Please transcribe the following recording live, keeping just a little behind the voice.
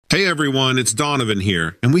Hey everyone, it's Donovan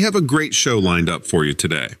here, and we have a great show lined up for you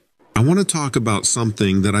today. I want to talk about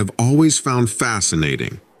something that I've always found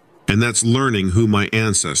fascinating, and that's learning who my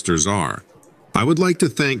ancestors are. I would like to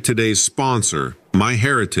thank today's sponsor,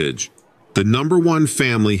 MyHeritage, the #1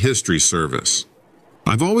 family history service.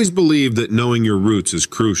 I've always believed that knowing your roots is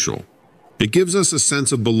crucial. It gives us a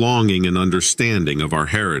sense of belonging and understanding of our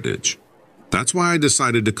heritage. That's why I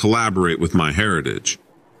decided to collaborate with MyHeritage.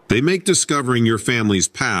 They make discovering your family's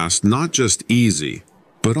past not just easy,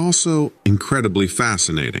 but also incredibly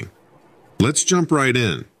fascinating. Let's jump right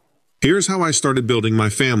in. Here's how I started building my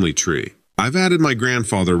family tree. I've added my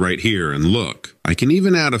grandfather right here, and look, I can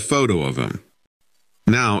even add a photo of him.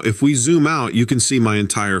 Now, if we zoom out, you can see my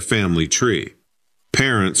entire family tree.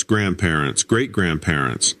 Parents, grandparents,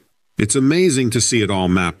 great-grandparents. It's amazing to see it all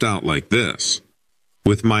mapped out like this.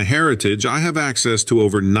 With MyHeritage, I have access to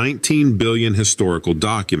over 19 billion historical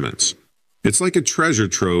documents. It's like a treasure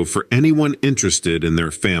trove for anyone interested in their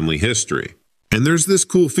family history. And there's this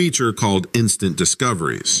cool feature called Instant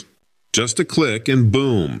Discoveries. Just a click and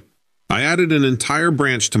boom, I added an entire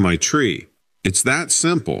branch to my tree. It's that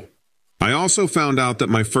simple. I also found out that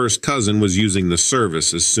my first cousin was using the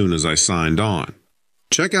service as soon as I signed on.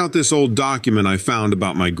 Check out this old document I found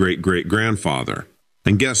about my great-great-grandfather.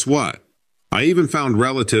 And guess what? I even found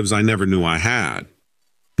relatives I never knew I had.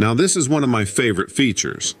 Now this is one of my favorite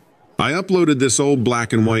features. I uploaded this old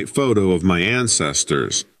black and white photo of my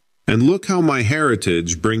ancestors, and look how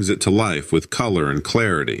MyHeritage brings it to life with color and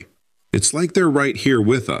clarity. It's like they're right here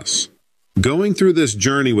with us. Going through this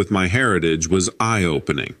journey with MyHeritage was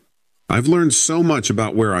eye-opening. I've learned so much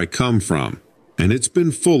about where I come from, and it's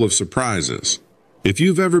been full of surprises. If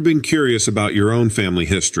you've ever been curious about your own family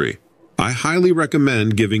history, I highly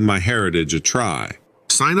recommend giving MyHeritage a try.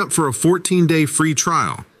 Sign up for a 14-day free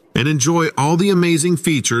trial and enjoy all the amazing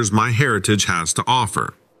features MyHeritage has to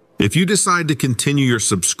offer. If you decide to continue your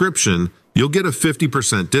subscription, you'll get a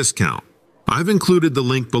 50% discount. I've included the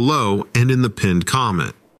link below and in the pinned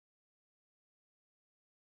comment.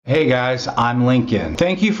 Hey guys, I'm Lincoln.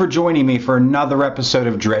 Thank you for joining me for another episode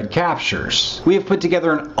of Dread Captures. We have put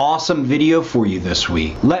together an awesome video for you this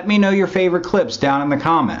week. Let me know your favorite clips down in the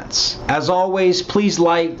comments. As always, please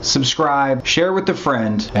like, subscribe, share with a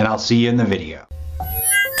friend, and I'll see you in the video.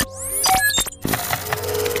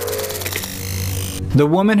 The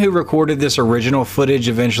woman who recorded this original footage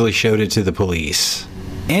eventually showed it to the police.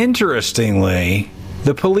 Interestingly,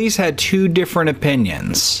 the police had two different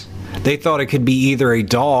opinions. They thought it could be either a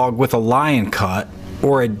dog with a lion cut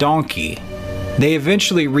or a donkey. They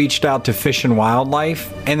eventually reached out to Fish and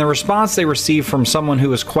Wildlife, and the response they received from someone who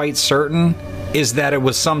was quite certain is that it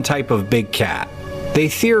was some type of big cat. They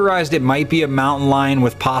theorized it might be a mountain lion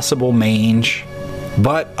with possible mange,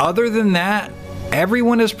 but other than that,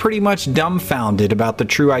 everyone is pretty much dumbfounded about the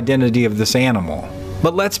true identity of this animal.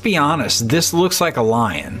 But let's be honest, this looks like a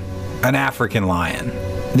lion, an African lion.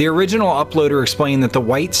 The original uploader explained that the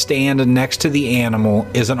white stand next to the animal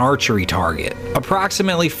is an archery target,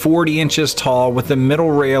 approximately 40 inches tall with the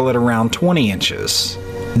middle rail at around 20 inches.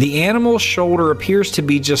 The animal's shoulder appears to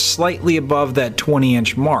be just slightly above that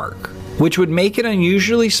 20-inch mark, which would make it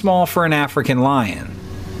unusually small for an African lion.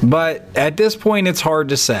 But at this point it's hard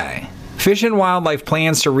to say. Fish and Wildlife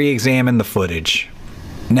plans to re-examine the footage.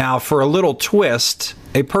 Now for a little twist,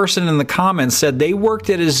 a person in the comments said they worked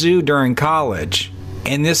at a zoo during college,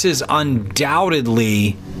 and this is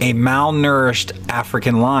undoubtedly a malnourished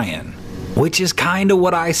African lion, which is kind of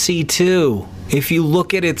what I see too. If you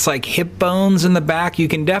look at its hip bones in the back, you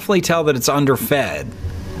can definitely tell that it's underfed.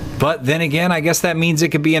 But then again, I guess that means it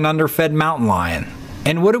could be an underfed mountain lion.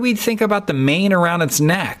 And what do we think about the mane around its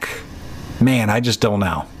neck? Man, I just don't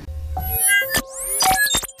know.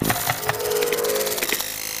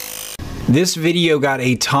 This video got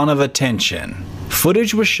a ton of attention.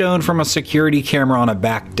 Footage was shown from a security camera on a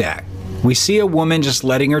back deck. We see a woman just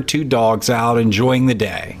letting her two dogs out, enjoying the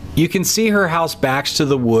day. You can see her house backs to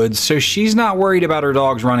the woods, so she's not worried about her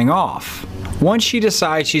dogs running off. Once she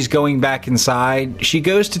decides she's going back inside, she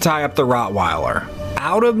goes to tie up the Rottweiler.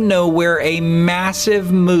 Out of nowhere, a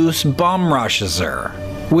massive moose bum rushes her.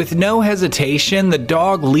 With no hesitation, the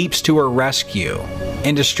dog leaps to her rescue.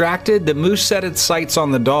 And distracted, the moose set its sights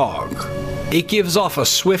on the dog. It gives off a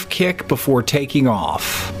swift kick before taking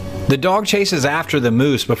off. The dog chases after the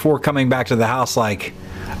moose before coming back to the house like,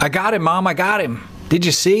 "I got him, Mom, I got him. Did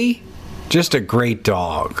you see?" Just a great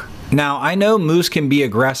dog. Now, I know moose can be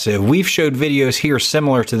aggressive. We've showed videos here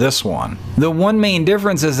similar to this one. The one main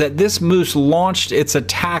difference is that this moose launched its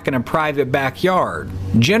attack in a private backyard.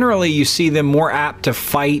 Generally, you see them more apt to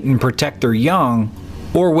fight and protect their young,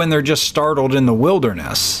 or when they're just startled in the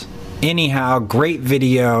wilderness. Anyhow, great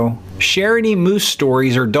video. Share any moose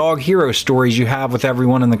stories or dog hero stories you have with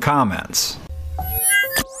everyone in the comments.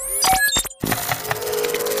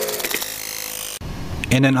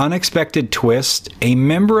 In an unexpected twist, a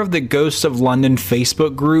member of the Ghosts of London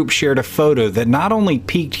Facebook group shared a photo that not only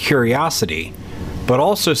piqued curiosity, but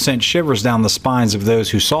also sent shivers down the spines of those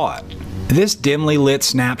who saw it. This dimly lit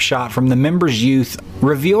snapshot from the member's youth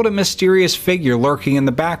revealed a mysterious figure lurking in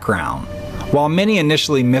the background. While many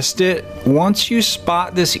initially missed it, once you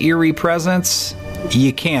spot this eerie presence,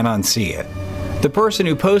 you can't unsee it. The person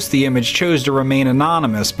who posted the image chose to remain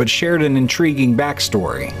anonymous but shared an intriguing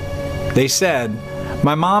backstory. They said,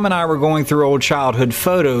 "My mom and I were going through old childhood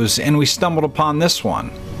photos and we stumbled upon this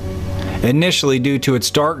one. Initially, due to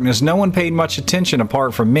its darkness, no one paid much attention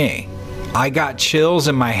apart from me. I got chills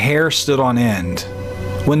and my hair stood on end.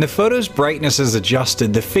 When the photo's brightness is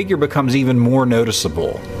adjusted, the figure becomes even more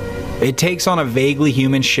noticeable. It takes on a vaguely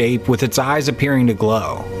human shape with its eyes appearing to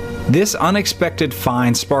glow. This unexpected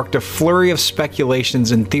find sparked a flurry of speculations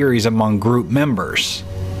and theories among group members.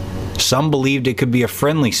 Some believed it could be a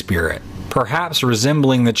friendly spirit, perhaps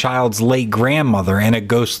resembling the child's late grandmother in a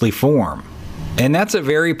ghostly form. And that's a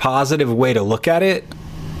very positive way to look at it.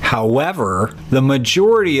 However, the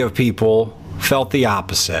majority of people felt the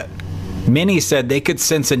opposite. Many said they could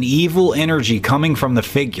sense an evil energy coming from the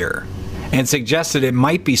figure, and suggested it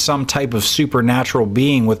might be some type of supernatural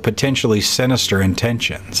being with potentially sinister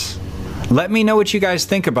intentions. Let me know what you guys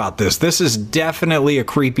think about this. This is definitely a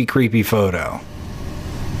creepy photo.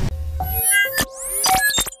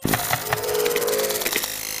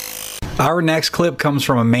 Our next clip comes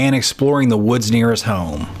from a man exploring the woods near his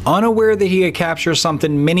home, unaware that he had captured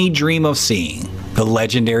something many dream of seeing, the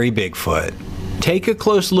legendary Bigfoot. Take a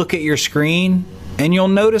close look at your screen, and you'll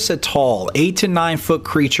notice a tall 8 to 9 foot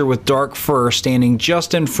creature with dark fur standing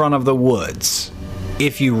just in front of the woods,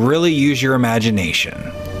 if you really use your imagination.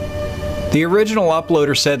 The original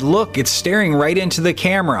uploader said, "Look, it's staring right into the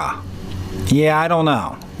camera." Yeah, I don't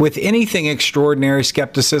know. With anything extraordinary,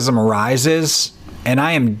 skepticism arises, and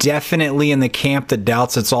I am definitely in the camp that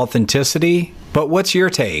doubts its authenticity, but what's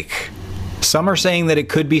your take? Some are saying that it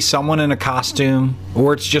could be someone in a costume,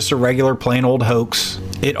 or it's just a regular plain old hoax.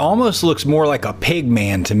 It almost looks more like a pig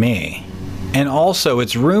man to me. And also,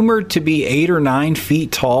 it's rumored to be 8 or 9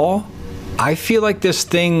 feet tall. I feel like this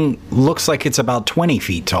thing looks like it's about 20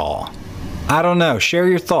 feet tall. I don't know, share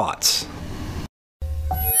your thoughts.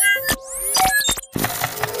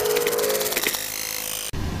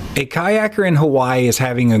 A kayaker in Hawaii is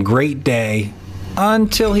having a great day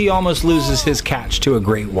until he almost loses his catch to a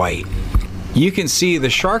great white. You can see the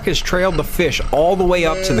shark has trailed the fish all the way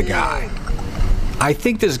up to the guy. I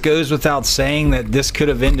think this goes without saying that this could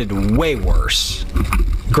have ended way worse.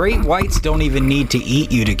 Great whites don't even need to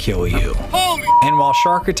eat you to kill you. And while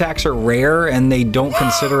shark attacks are rare and they don't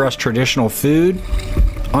consider us traditional food,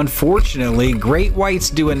 unfortunately, great whites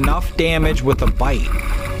do enough damage with a bite,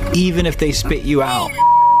 even if they spit you out.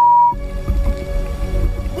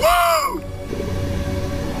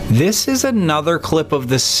 This is another clip of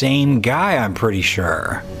the same guy, I'm pretty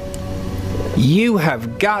sure. You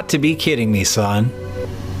have got to be kidding me, son.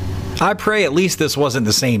 I pray at least this wasn't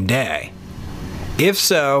the same day. If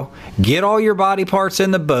so, get all your body parts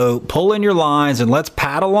in the boat, pull in your lines, and let's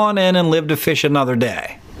paddle on in and live to fish another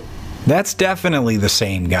day. That's definitely the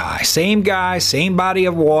same guy, same body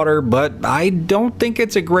of water, but I don't think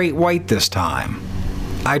it's a great white this time.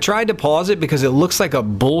 I tried to pause it because it looks like a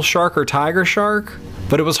bull shark or tiger shark,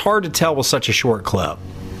 but it was hard to tell with such a short clip.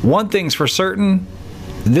 One thing's for certain,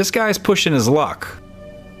 this guy's pushing his luck.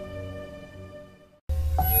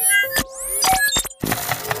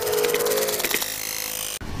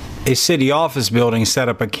 A city office building set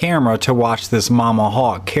up a camera to watch this mama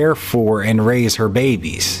hawk care for and raise her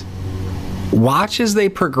babies. Watch as they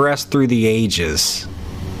progress through the ages.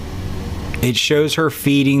 It shows her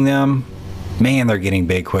feeding them. Man, they're getting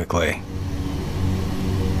big quickly.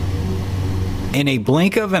 In a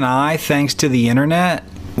blink of an eye, thanks to the internet,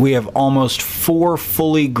 we have almost 4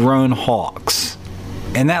 fully grown hawks.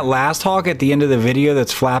 And that last hawk at the end of the video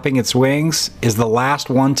that's flapping its wings is the last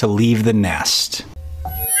one to leave the nest.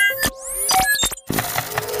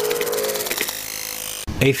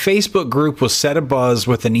 A Facebook group was set abuzz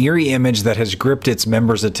with an eerie image that has gripped its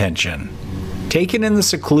members' attention. Taken in the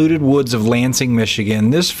secluded woods of Lansing,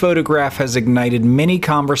 Michigan, this photograph has ignited many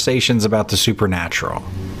conversations about the supernatural.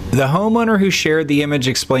 The homeowner who shared the image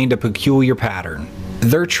explained a peculiar pattern.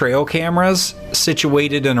 Their trail cameras,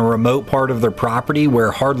 situated in a remote part of their property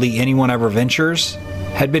where hardly anyone ever ventures,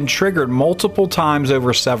 had been triggered multiple times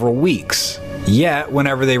over several weeks. Yet,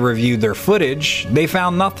 whenever they reviewed their footage, they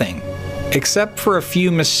found nothing. except for a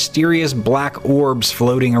few mysterious black orbs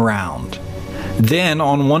floating around. Then,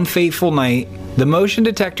 on one fateful night, the motion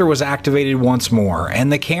detector was activated once more,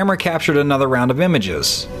 and the camera captured another round of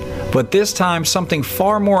images. But this time, something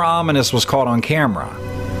far more ominous was caught on camera.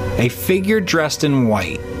 A figure dressed in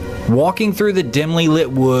white, walking through the dimly lit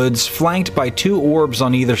woods, flanked by two orbs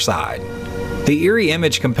on either side. The eerie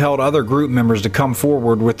image compelled other group members to come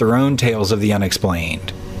forward with their own tales of the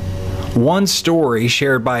unexplained. One story,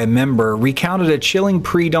 shared by a member, recounted a chilling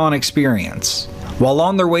pre-dawn experience. While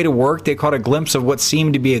on their way to work, they caught a glimpse of what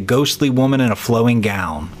seemed to be a ghostly woman in a flowing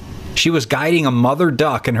gown. She was guiding a mother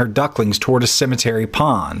duck and her ducklings toward a cemetery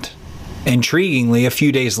pond. Intriguingly, a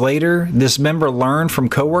few days later, this member learned from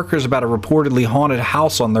coworkers about a reportedly haunted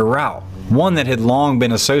house on their route, one that had long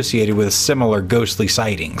been associated with similar ghostly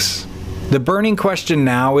sightings. The burning question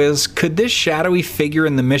now is, could this shadowy figure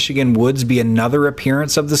in the Michigan woods be another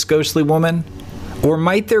appearance of this ghostly woman? Or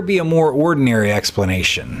might there be a more ordinary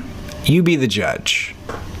explanation? You be the judge.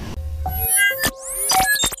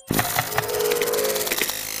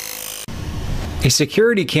 A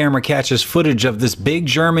security camera catches footage of this big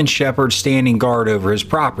German Shepherd standing guard over his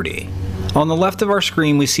property. On the left of our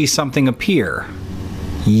screen, we see something appear.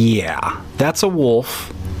 Yeah, that's a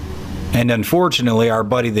wolf. And unfortunately, our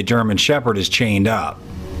buddy the German Shepherd is chained up.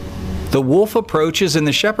 The wolf approaches and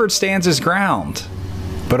the Shepherd stands his ground,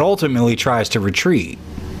 but ultimately tries to retreat.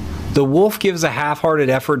 The wolf gives a half-hearted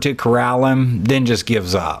effort to corral him, then just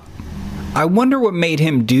gives up. I wonder what made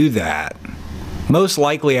him do that. Most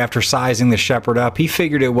likely after sizing the Shepherd up, he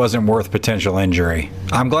figured it wasn't worth potential injury.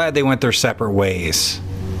 I'm glad they went their separate ways.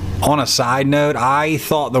 On a side note, I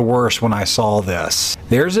thought the worst when I saw this.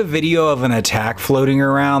 There's a video of an attack floating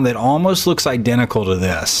around that almost looks identical to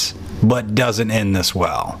this, but doesn't end this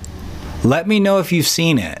well. Let me know if you've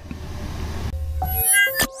seen it.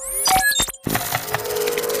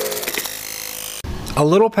 A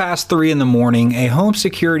little past 3 in the morning, a home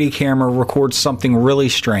security camera records something really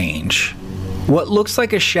strange. What looks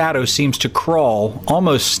like a shadow seems to crawl,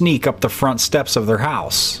 almost sneak up the front steps of their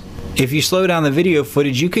house. If you slow down the video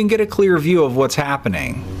footage, you can get a clear view of what's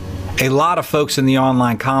happening. A lot of folks in the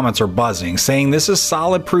online comments are buzzing, saying this is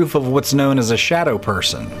solid proof of what's known as a shadow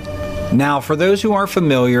person. Now, for those who aren't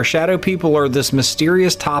familiar, shadow people are this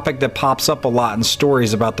mysterious topic that pops up a lot in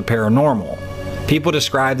stories about the paranormal. People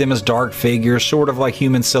describe them as dark figures, sort of like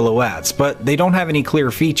human silhouettes, but they don't have any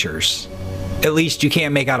clear features. At least you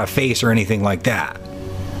can't make out a face or anything like that.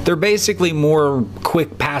 They're basically more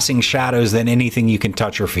quick passing shadows than anything you can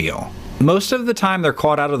touch or feel. Most of the time they're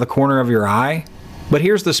caught out of the corner of your eye, but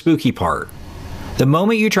here's the spooky part. The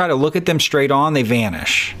moment you try to look at them straight on, they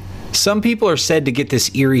vanish. Some people are said to get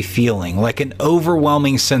this eerie feeling, like an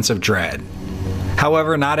overwhelming sense of dread.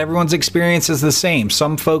 However, not everyone's experience is the same.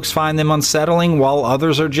 Some folks find them unsettling, while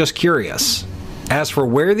others are just curious. As for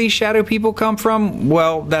where these shadow people come from,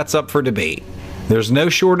 well, that's up for debate. There's no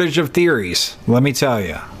shortage of theories, let me tell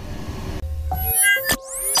you.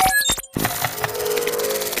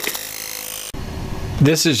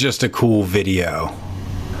 This is just a cool video.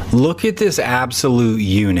 Look at this absolute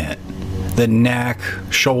unit. The neck,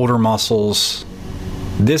 shoulder muscles.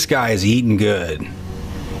 This guy is eating good.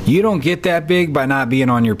 You don't get that big by not being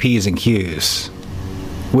on your P's and Q's.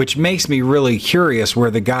 Which makes me really curious where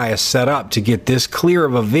the guy is set up to get this clear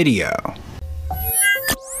of a video.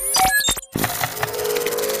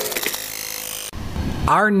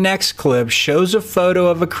 Our next clip shows a photo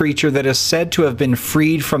of a creature that is said to have been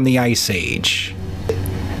freed from the Ice Age.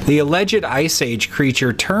 The alleged Ice Age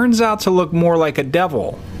creature turns out to look more like a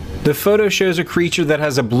devil. The photo shows a creature that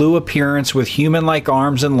has a blue appearance with human-like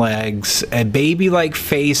arms and legs, a baby-like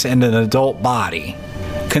face, and an adult body.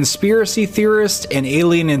 Conspiracy theorists and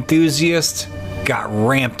alien enthusiasts got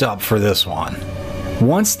ramped up for this one.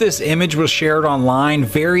 Once this image was shared online,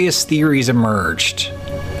 various theories emerged.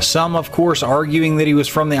 Some, of course, arguing that he was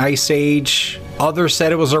from the Ice Age. Others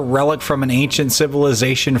said it was a relic from an ancient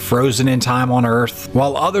civilization frozen in time on Earth,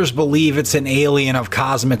 while others believe it's an alien of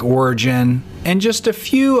cosmic origin, and just a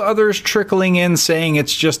few others trickling in saying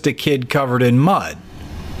it's just a kid covered in mud.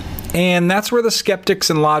 And that's where the skeptics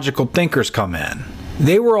and logical thinkers come in.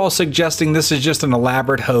 They were all suggesting this is just an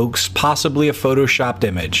elaborate hoax, possibly a photoshopped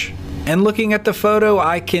image. And looking at the photo,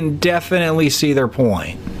 I can definitely see their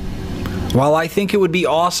point. While I think it would be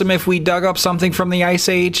awesome if we dug up something from the Ice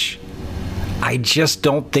Age, I just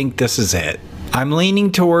don't think this is it. I'm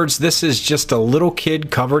leaning towards this is just a little kid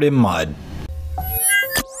covered in mud.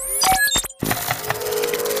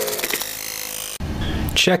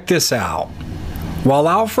 Check this out. While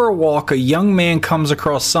out for a walk, a young man comes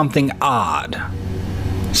across something odd.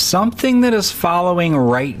 Something that is following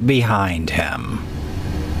right behind him.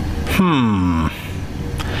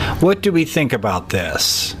 What do we think about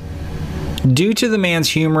this? Due to the man's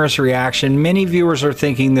humorous reaction, many viewers are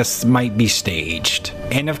thinking this might be staged.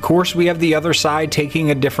 And of course, we have the other side taking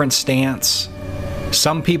a different stance.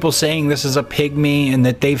 Some people saying this is a pygmy and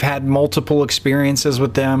that they've had multiple experiences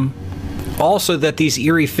with them. Also that these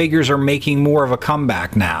eerie figures are making more of a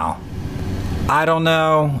comeback now. I don't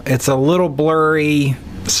know, it's a little blurry.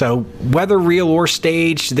 So whether real or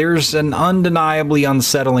staged, there's an undeniably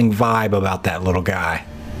unsettling vibe about that little guy.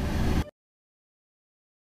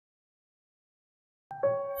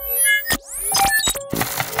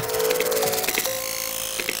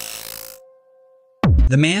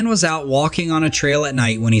 The man was out walking on a trail at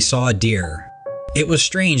night when he saw a deer. It was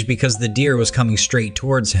strange because the deer was coming straight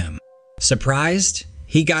towards him. Surprised,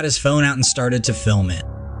 he got his phone out and started to film it.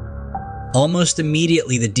 Almost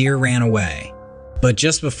immediately, the deer ran away. But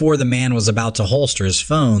just before the man was about to holster his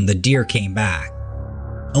phone, the deer came back.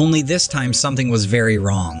 Only this time something was very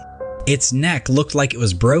wrong. Its neck looked like it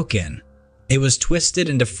was broken. It was twisted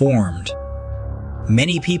and deformed.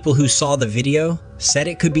 Many people who saw the video said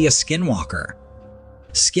it could be a skinwalker.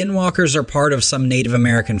 Skinwalkers are part of some Native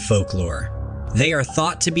American folklore. They are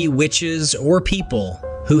thought to be witches or people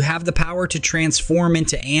who have the power to transform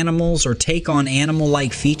into animals or take on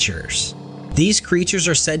animal-like features. These creatures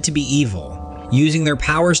are said to be evil, using their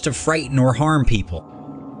powers to frighten or harm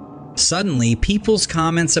people. Suddenly, people's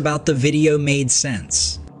comments about the video made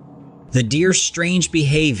sense. The deer's strange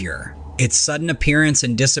behavior, its sudden appearance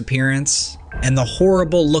and disappearance, and the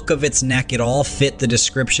horrible look of its neck, it all fit the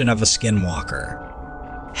description of a skinwalker.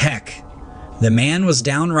 Heck, the man was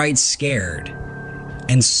downright scared,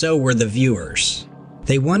 and so were the viewers.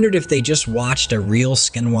 They wondered if they just watched a real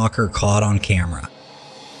skinwalker caught on camera.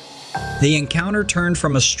 The encounter turned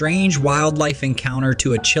from a strange wildlife encounter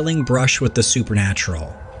to a chilling brush with the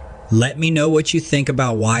supernatural. Let me know what you think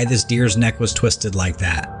about why this deer's neck was twisted like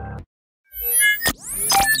that.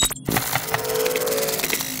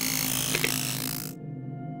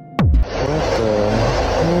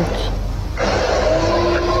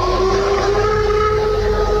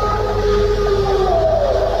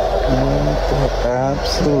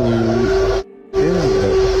 Absolute is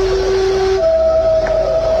it?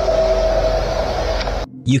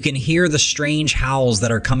 You can hear the strange howls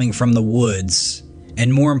that are coming from the woods,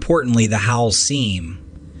 and more importantly, the howls seem,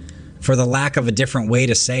 for the lack of a different way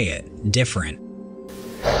to say it, different.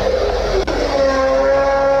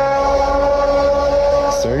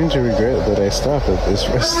 Starting to regret that I stopped at this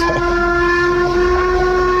rest stop.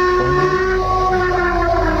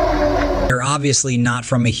 They're obviously not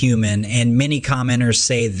from a human, and many commenters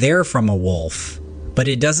say they're from a wolf, but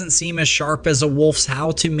it doesn't seem as sharp as a wolf's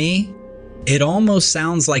howl to me. It almost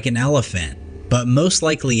sounds like an elephant, but most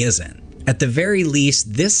likely isn't. At the very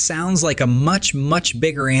least, this sounds like a much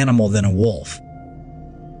bigger animal than a wolf.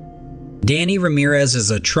 Danny Ramirez is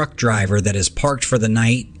a truck driver that is parked for the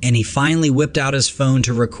night, and he finally whipped out his phone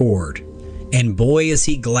to record. And boy is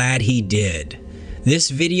he glad he did. This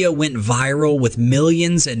video went viral with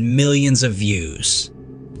millions and millions of views.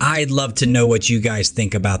 I'd love to know what you guys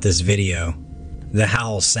think about this video. The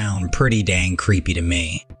howls sound pretty dang creepy to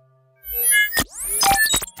me.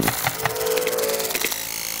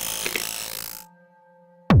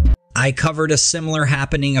 I covered a similar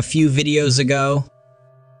happening a few videos ago.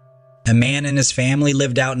 A man and his family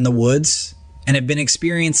lived out in the woods and had been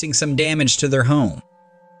experiencing some damage to their home,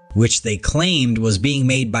 which they claimed was being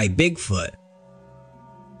made by Bigfoot.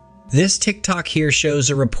 This TikTok here shows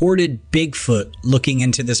a reported Bigfoot looking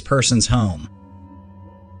into this person's home.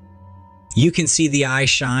 You can see the eye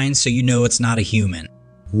shine, so you know it's not a human.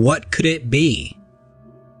 What could it be?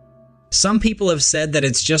 Some people have said that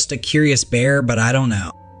it's just a curious bear, but I don't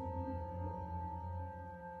know.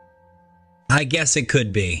 I guess it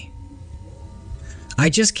could be. I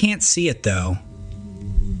just can't see it though.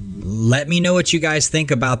 Let me know what you guys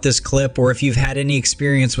think about this clip, or if you've had any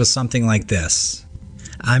experience with something like this.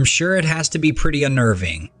 I'm sure it has to be pretty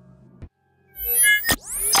unnerving.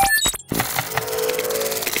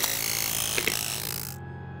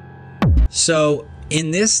 So,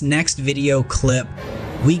 in this next video clip,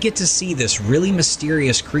 we get to see this really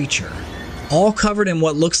mysterious creature, all covered in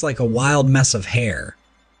what looks like a wild mess of hair.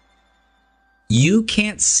 You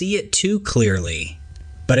can't see it too clearly,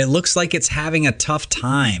 but it looks like it's having a tough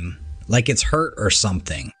time, like it's hurt or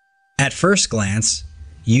something. At first glance,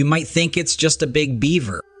 you might think it's just a big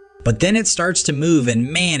beaver, but then it starts to move,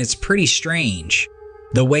 and man, it's pretty strange.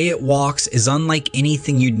 The way it walks is unlike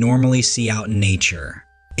anything you'd normally see out in nature.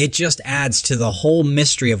 It just adds to the whole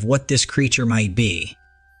mystery of what this creature might be.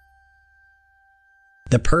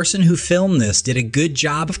 The person who filmed this did a good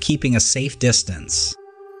job of keeping a safe distance.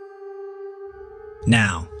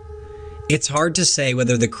 Now, it's hard to say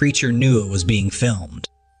whether the creature knew it was being filmed.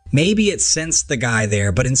 Maybe it sensed the guy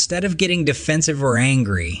there, but instead of getting defensive or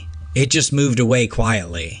angry, it just moved away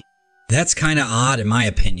quietly. That's kinda odd in my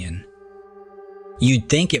opinion. You'd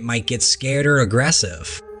think it might get scared or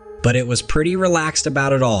aggressive, but it was pretty relaxed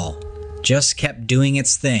about it all, just kept doing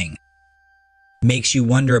its thing. Makes you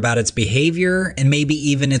wonder about its behavior and maybe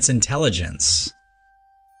even its intelligence.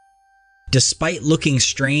 Despite looking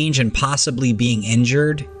strange and possibly being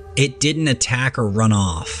injured, it didn't attack or run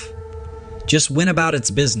off. Just went about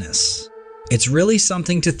its business. It's really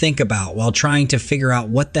something to think about while trying to figure out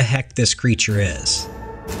what the heck this creature is.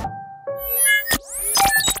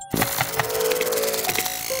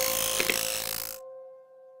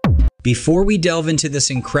 Before we delve into this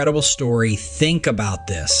incredible story, think about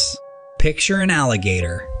this. Picture an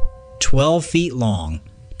alligator, 12 feet long,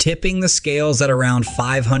 tipping the scales at around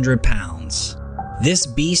 500 pounds. This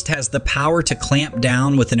beast has the power to clamp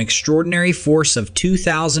down with an extraordinary force of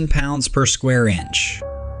 2,000 pounds per square inch.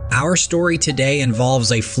 Our story today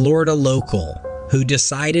involves a Florida local who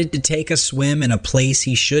decided to take a swim in a place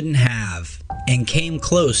he shouldn't have and came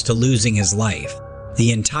close to losing his life.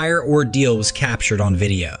 The entire ordeal was captured on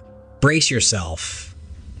video. Brace yourself,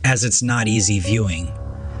 as it's not easy viewing,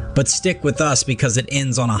 but stick with us because it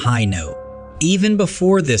ends on a high note. Even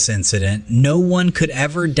before this incident, no one could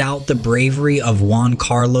ever doubt the bravery of Juan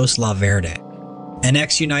Carlos Laverde, an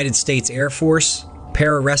ex-United States Air Force,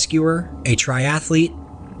 pararescuer, a triathlete,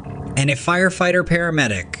 and a firefighter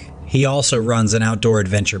paramedic. He also runs an outdoor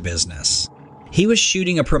adventure business. He was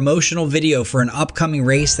shooting a promotional video for an upcoming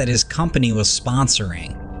race that his company was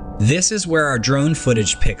sponsoring. This is where our drone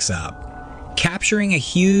footage picks up, capturing a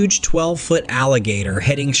huge 12-foot alligator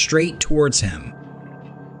heading straight towards him.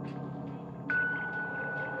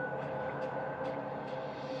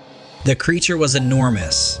 The creature was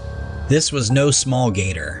enormous. This was no small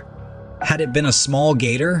gator. Had it been a small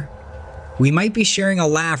gator, we might be sharing a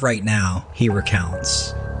laugh right now, he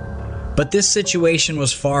recounts. But this situation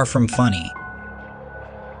was far from funny.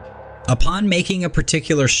 Upon making a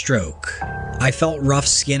particular stroke, I felt rough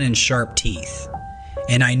skin and sharp teeth,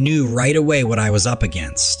 and I knew right away what I was up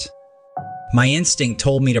against. My instinct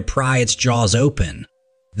told me to pry its jaws open.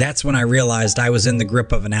 That's when I realized I was in the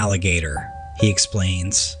grip of an alligator, he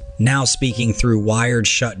explains, now speaking through wired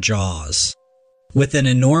shut jaws. With an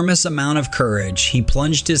enormous amount of courage, he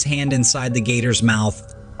plunged his hand inside the gator's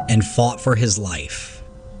mouth and fought for his life.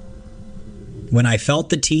 When I felt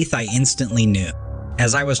the teeth, I instantly knew.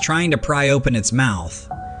 As I was trying to pry open its mouth,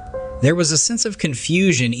 there was a sense of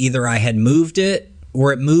confusion. Either I had moved it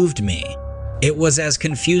or it moved me. It was as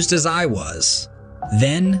confused as I was.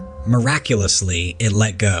 Then, miraculously, it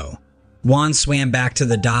let go. Juan swam back to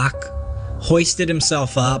the dock, hoisted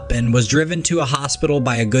himself up, and was driven to a hospital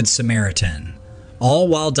by a good Samaritan, all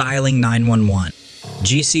while dialing 911.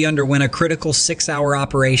 GC underwent a critical 6-hour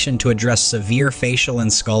operation to address severe facial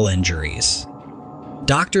and skull injuries.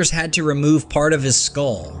 Doctors had to remove part of his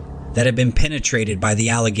skull that had been penetrated by the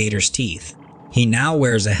alligator's teeth. He now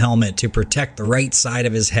wears a helmet to protect the right side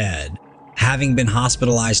of his head. Having been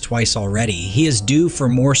hospitalized twice already, he is due for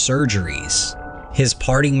more surgeries. His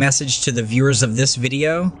parting message to the viewers of this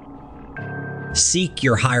video? Seek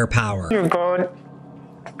your higher power. Dear God,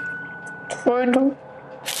 I know,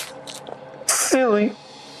 silly,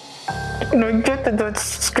 and I get that that's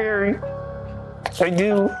scary. I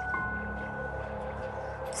do.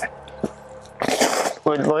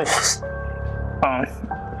 But life's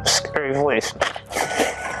scary place.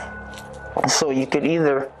 So you could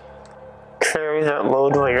either carry that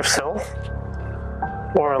load by yourself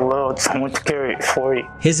or allow someone to carry it for you.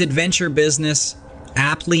 His adventure business,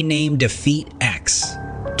 aptly named Defeat X,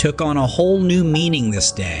 took on a whole new meaning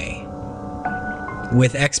this day,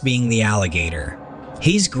 with X being the alligator.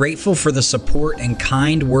 He's grateful for the support and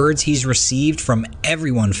kind words he's received from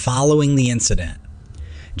everyone following the incident.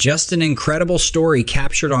 Just an incredible story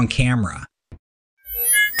captured on camera.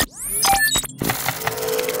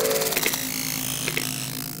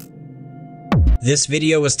 This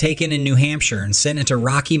video was taken in New Hampshire and sent into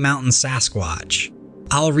Rocky Mountain Sasquatch.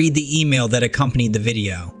 I'll read the email that accompanied the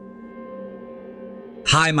video.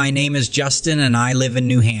 Hi, my name is Justin and I live in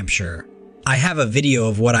New Hampshire. I have a video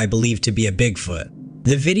of what I believe to be a Bigfoot.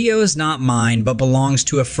 The video is not mine, but belongs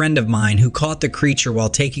to a friend of mine who caught the creature while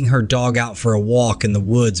taking her dog out for a walk in the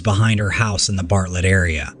woods behind her house in the Bartlett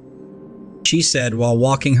area. She said while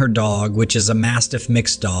walking her dog, which is a Mastiff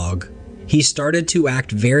mixed dog, he started to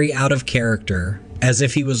act very out of character, as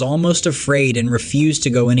if he was almost afraid and refused to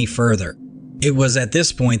go any further. It was at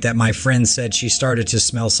this point that my friend said she started to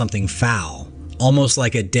smell something foul, almost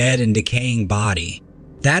like a dead and decaying body.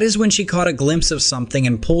 That is when she caught a glimpse of something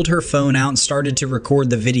and pulled her phone out and started to record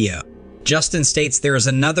the video. Justin states there is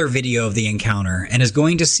another video of the encounter and is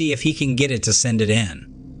going to see if he can get it to send it in.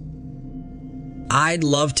 I'd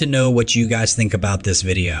love to know what you guys think about this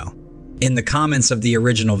video. In the comments of the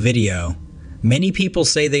original video, many people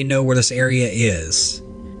say they know where this area is,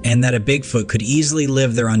 and that a Bigfoot could easily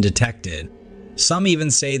live there undetected. Some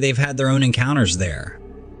even say they've had their own encounters there.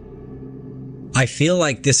 I feel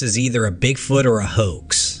like this is either a Bigfoot or a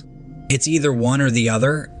hoax. It's either one or the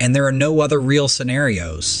other, and there are no other real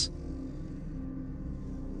scenarios.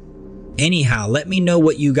 Anyhow, let me know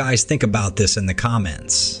what you guys think about this in the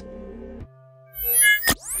comments.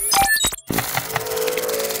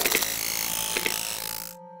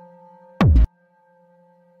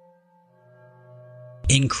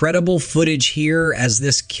 Incredible footage here as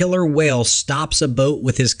this killer whale stops a boat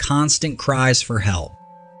with his constant cries for help.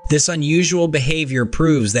 This unusual behavior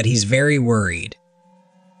proves that he's very worried.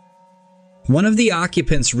 One of the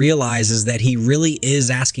occupants realizes that he really is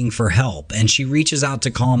asking for help, and she reaches out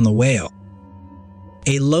to calm the whale.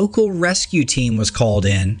 A local rescue team was called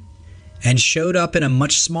in and showed up in a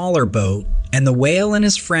much smaller boat, and the whale and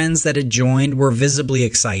his friends that had joined were visibly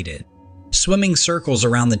excited, swimming circles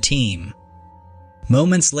around the team.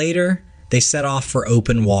 Moments later, they set off for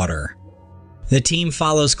open water. The team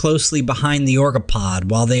follows closely behind the orcapod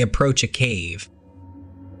while they approach a cave.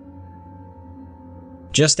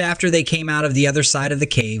 Just after they came out of the other side of the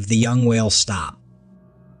cave, the young whale stopped.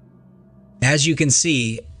 As you can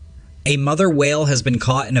see, a mother whale has been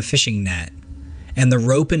caught in a fishing net, and the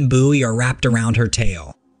rope and buoy are wrapped around her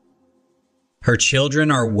tail. Her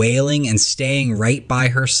children are wailing and staying right by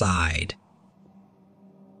her side.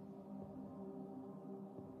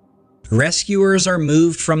 Rescuers are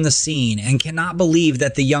moved from the scene and cannot believe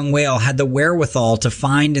that the young whale had the wherewithal to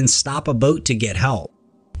find and stop a boat to get help.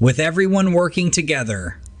 With everyone working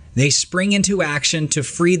together, they spring into action to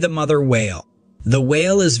free the mother whale. The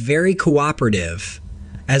whale is very cooperative,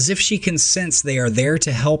 as if she can sense they are there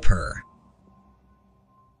to help her.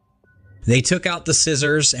 They took out the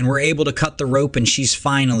scissors and were able to cut the rope, and she's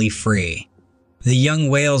finally free. The young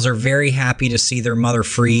whales are very happy to see their mother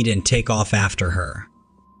freed and take off after her.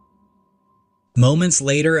 Moments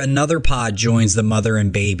later, another pod joins the mother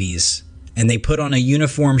and babies, and they put on a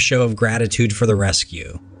uniform show of gratitude for the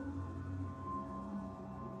rescue.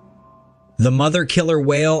 The mother killer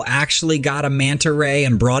whale actually got a manta ray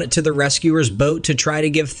and brought it to the rescuer's boat to try to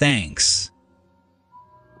give thanks.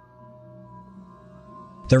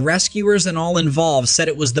 The rescuers and all involved said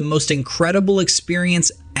it was the most incredible experience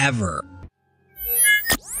ever.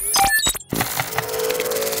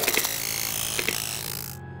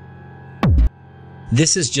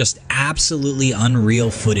 This is just absolutely unreal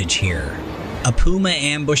footage here. A puma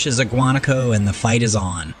ambushes a guanaco and the fight is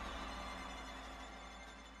on.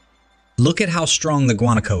 Look at how strong the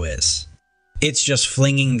guanaco is. It's just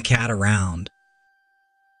flinging the cat around.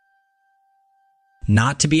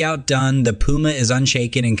 Not to be outdone, the puma is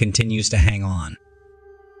unshaken and continues to hang on.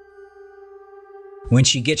 When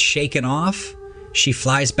she gets shaken off, she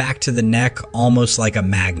flies back to the neck almost like a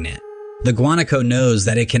magnet. The guanaco knows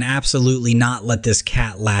that it can absolutely not let this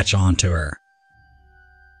cat latch onto her.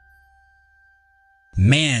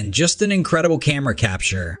 Man, just an incredible camera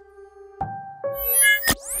capture.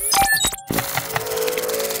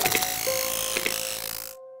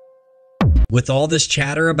 With all this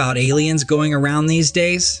chatter about aliens going around these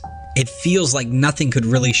days, it feels like nothing could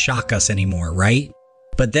really shock us anymore, right?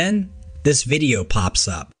 But then, this video pops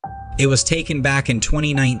up. It was taken back in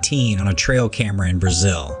 2019 on a trail camera in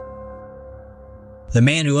Brazil. The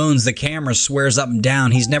man who owns the camera swears up and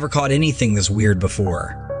down he's never caught anything this weird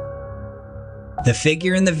before. The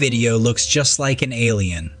figure in the video looks just like an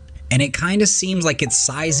alien, and it kinda seems like it's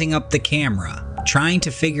sizing up the camera, trying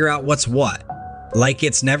to figure out what's what. Like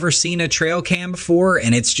it's never seen a trail cam before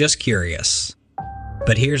and it's just curious.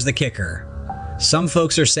 But here's the kicker. Some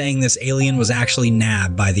folks are saying this alien was actually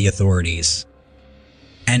nabbed by the authorities.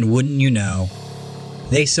 And wouldn't you know,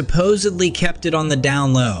 they supposedly kept it on the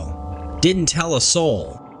down low. Didn't tell a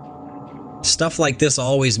soul. Stuff like this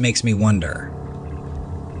always makes me wonder.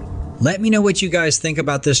 Let me know what you guys think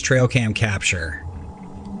about this trail cam capture.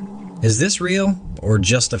 Is this real or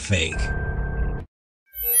just a fake?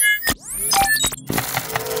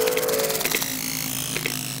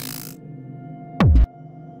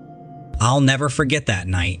 I'll never forget that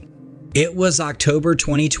night. It was October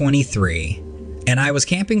 2023, and I was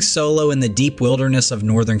camping solo in the deep wilderness of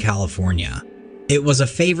Northern California. It was a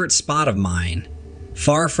favorite spot of mine,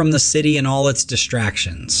 far from the city and all its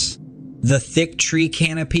distractions. The thick tree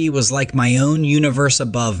canopy was like my own universe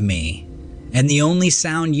above me, and the only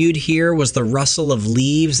sound you'd hear was the rustle of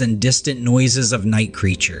leaves and distant noises of night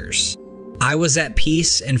creatures. I was at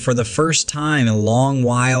peace and for the first time in a long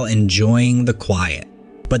while enjoying the quiet.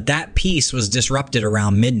 But that peace was disrupted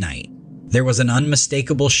around midnight. There was an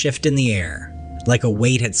unmistakable shift in the air, like a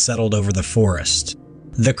weight had settled over the forest.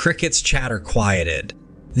 The crickets' chatter quieted.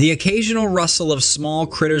 The occasional rustle of small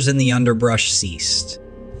critters in the underbrush ceased.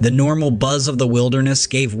 The normal buzz of the wilderness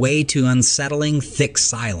gave way to unsettling, thick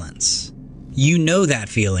silence. You know that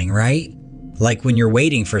feeling, right? Like when you're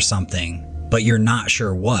waiting for something, but you're not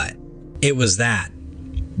sure what. It was that,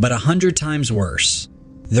 but 100 times worse.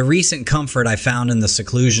 The recent comfort I found in the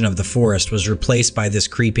seclusion of the forest was replaced by this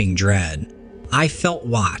creeping dread. I felt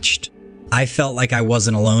watched. I felt like I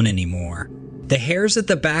wasn't alone anymore. The hairs at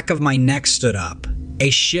the back of my neck stood up. A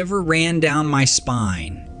shiver ran down my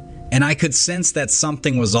spine, and I could sense that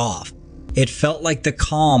something was off. It felt like the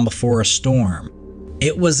calm before a storm.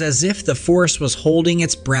 It was as if the forest was holding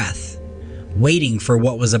its breath, waiting for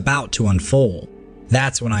what was about to unfold.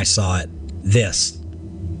 That's when I saw it. This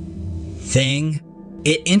thing.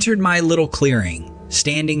 It entered my little clearing,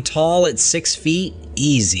 standing tall at 6 feet,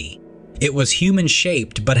 easy. It was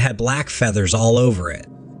human-shaped but had black feathers all over it.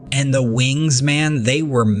 And the wings, man, they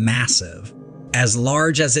were massive. As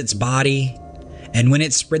large as its body, and when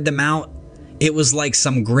it spread them out, it was like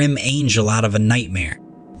some grim angel out of a nightmare.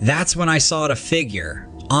 That's when I saw it, a figure,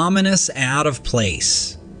 ominous and out of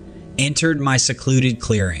place, entered my secluded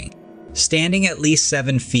clearing. Standing at least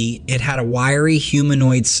 7 feet, it had a wiry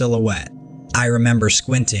humanoid silhouette. I remember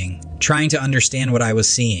squinting, trying to understand what I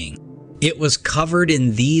was seeing. It was covered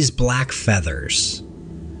in these black feathers,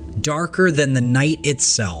 darker than the night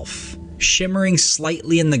itself, shimmering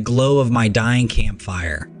slightly in the glow of my dying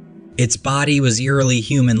campfire. Its body was eerily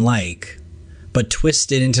human-like, but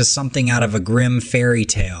twisted into something out of a grim fairy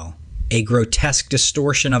tale, a grotesque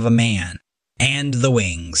distortion of a man. And the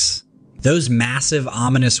wings. Those massive,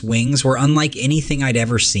 ominous wings were unlike anything I'd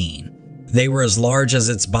ever seen. They were as large as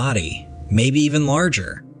its body, maybe even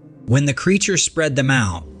larger. When the creature spread them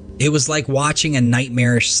out, it was like watching a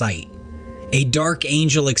nightmarish sight. A dark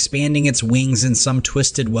angel expanding its wings in some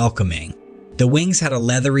twisted welcoming. The wings had a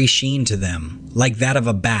leathery sheen to them, like that of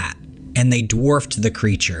a bat, and they dwarfed the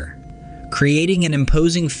creature, creating an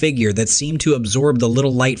imposing figure that seemed to absorb the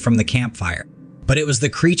little light from the campfire. But it was the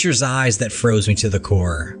creature's eyes that froze me to the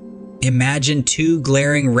core. Imagine 2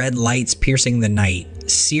 glaring red lights piercing the night,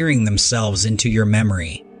 searing themselves into your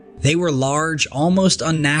memory. They were large, almost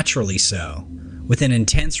unnaturally so, with an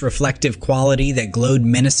intense reflective quality that glowed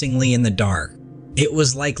menacingly in the dark. It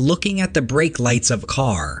was like looking at the brake lights of a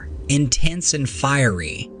car, intense and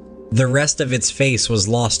fiery. The rest of its face was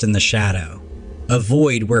lost in the shadow, a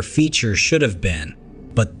void where features should have been.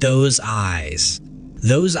 But those eyes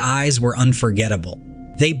were unforgettable.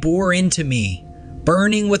 They bore into me,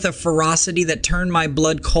 burning with a ferocity that turned my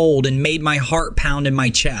blood cold and made my heart pound in my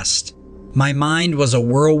chest. My mind was a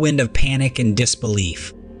whirlwind of panic and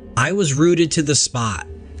disbelief. I was rooted to the spot,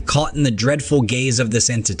 caught in the dreadful gaze of this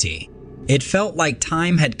entity. It felt like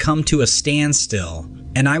time had come to a standstill,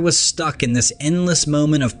 and I was stuck in this endless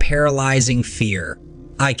moment of paralyzing fear.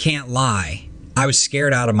 I can't lie, I was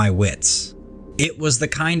scared out of my wits. It was the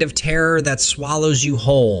kind of terror that swallows you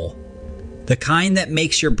whole, the kind that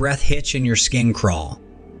makes your breath hitch and your skin crawl.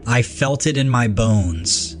 I felt it in my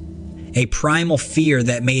bones, a primal fear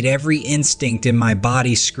that made every instinct in my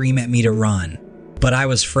body scream at me to run. But I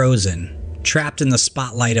was frozen, trapped in the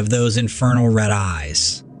spotlight of those infernal red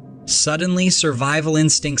eyes. Suddenly, survival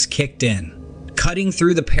instincts kicked in, cutting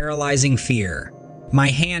through the paralyzing fear. My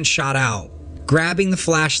hand shot out, grabbing the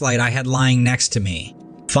flashlight I had lying next to me.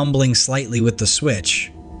 Fumbling slightly with the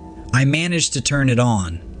switch, I managed to turn it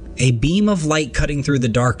on, a beam of light cutting through the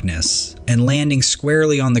darkness and landing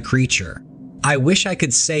squarely on the creature. I wish I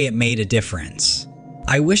could say it made a difference.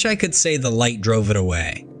 I wish I could say the light drove it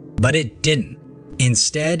away, but it didn't.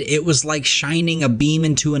 Instead, it was like shining a beam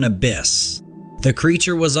into an abyss. The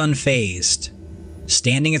creature was unfazed,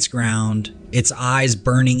 standing its ground, its eyes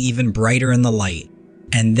burning even brighter in the light.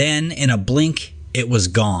 And then, in a blink, it was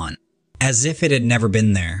gone, as if it had never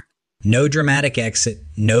been there. No dramatic exit,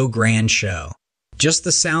 no grand show. Just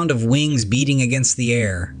the sound of wings beating against the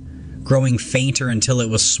air, growing fainter until it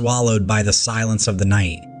was swallowed by the silence of the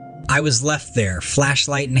night. I was left there,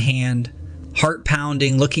 flashlight in hand, heart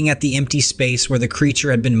pounding, looking at the empty space where the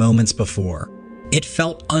creature had been moments before. It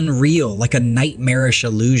felt unreal, like a nightmarish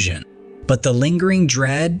illusion. But the lingering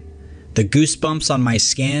dread, the goosebumps on my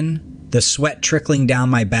skin, the sweat trickling down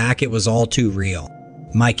my back, it was all too real.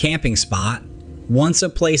 My camping spot, once a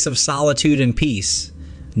place of solitude and peace,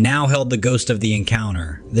 now held the ghost of the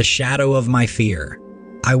encounter, the shadow of my fear.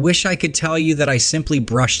 I wish I could tell you that I simply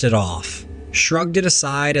brushed it off, shrugged it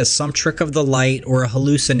aside as some trick of the light or a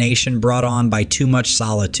hallucination brought on by too much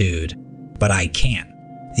solitude. But I can't.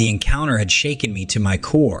 The encounter had shaken me to my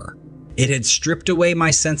core. It had stripped away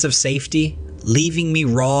my sense of safety, leaving me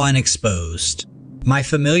raw and exposed. My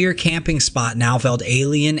familiar camping spot now felt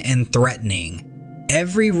alien and threatening.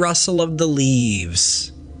 Every rustle of the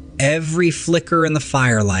leaves, every flicker in the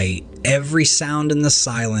firelight, every sound in the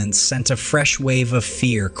silence sent a fresh wave of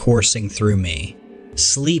fear coursing through me.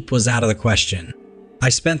 Sleep was out of the question. I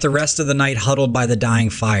spent the rest of the night huddled by the dying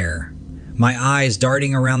fire, my eyes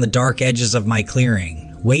darting around the dark edges of my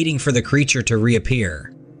clearing, waiting for the creature to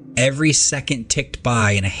reappear. Every second ticked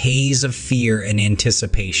by in a haze of fear and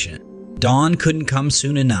anticipation. Dawn couldn't come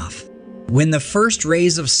soon enough. When the first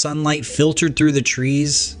rays of sunlight filtered through the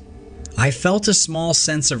trees, I felt a small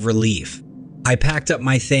sense of relief. I packed up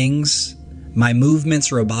my things, my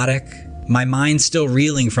movements robotic, my mind still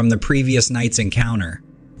reeling from the previous night's encounter.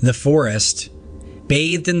 The forest,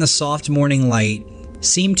 bathed in the soft morning light,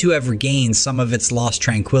 seemed to have regained some of its lost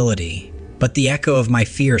tranquility, but the echo of my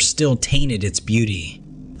fear still tainted its beauty.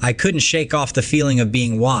 I couldn't shake off the feeling of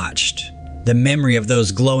being watched. The memory of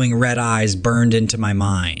those glowing red eyes burned into my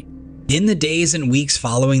mind. In the days and weeks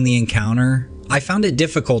following the encounter, I found it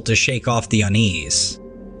difficult to shake off the unease.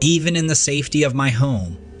 Even in the safety of my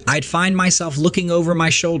home, I'd find myself looking over my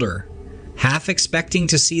shoulder, half expecting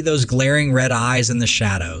to see those glaring red eyes in the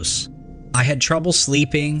shadows. I had trouble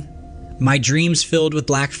sleeping, my dreams filled with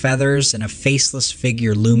black feathers and a faceless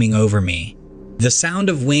figure looming over me. The sound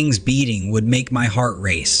of wings beating would make my heart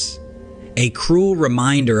race, a cruel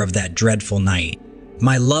reminder of that dreadful night.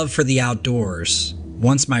 My love for the outdoors,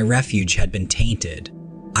 once my refuge, had been tainted.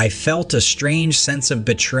 I felt a strange sense of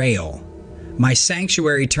betrayal. My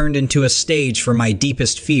sanctuary turned into a stage for my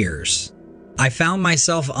deepest fears. I found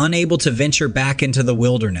myself unable to venture back into the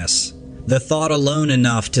wilderness, the thought alone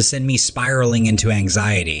enough to send me spiraling into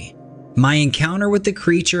anxiety. My encounter with the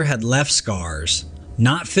creature had left scars,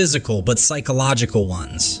 not physical but psychological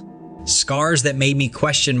ones. Scars that made me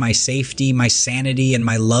question my safety, my sanity, and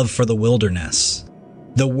my love for the wilderness.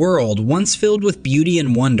 The world, once filled with beauty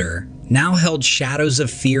and wonder, now held shadows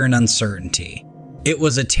of fear and uncertainty. It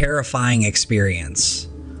was a terrifying experience,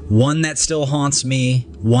 one that still haunts me,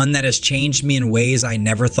 one that has changed me in ways I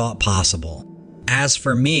never thought possible. As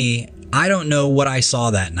for me, I don't know what I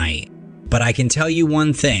saw that night, but I can tell you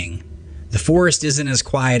one thing: the forest isn't as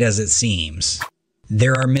quiet as it seems.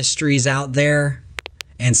 There are mysteries out there,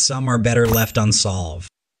 and some are better left unsolved.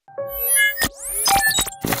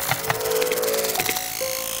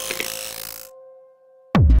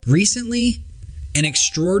 Recently, an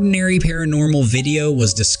extraordinary paranormal video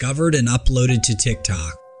was discovered and uploaded to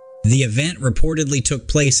TikTok. The event reportedly took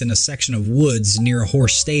place in a section of woods near a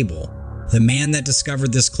horse stable. The man that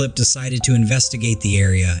discovered this clip decided to investigate the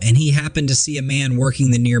area, and he happened to see a man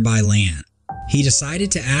working the nearby land. He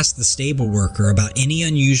decided to ask the stable worker about any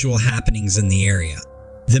unusual happenings in the area.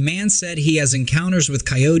 The man said he has encounters with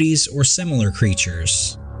coyotes or similar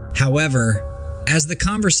creatures. However, as the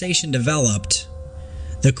conversation developed,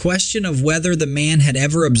 the question of whether the man had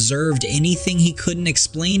ever observed anything he couldn't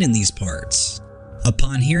explain in these parts.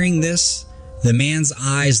 Upon hearing this, the man's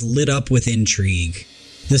eyes lit up with intrigue.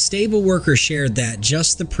 The stable worker shared that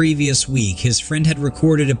just the previous week, his friend had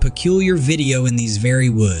recorded a peculiar video in these very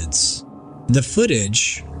woods. The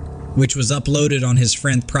footage, which was uploaded on his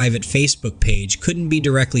friend's private Facebook page, couldn't be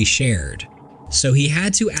directly shared. So he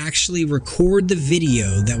had to actually record the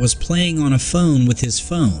video that was playing on a phone with his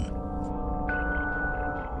phone.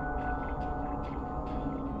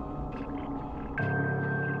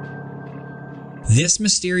 This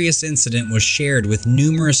mysterious incident was shared with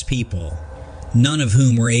numerous people, none of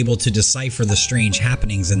whom were able to decipher the strange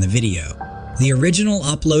happenings in the video. The original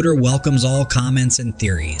uploader welcomes all comments and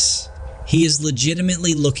theories. He is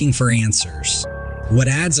legitimately looking for answers. What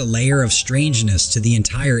adds a layer of strangeness to the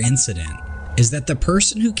entire incident is that the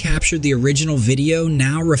person who captured the original video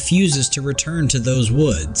now refuses to return to those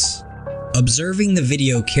woods. Observing the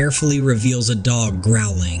video carefully reveals a dog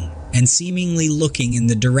growling and seemingly looking in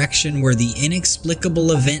the direction where the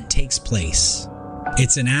inexplicable event takes place.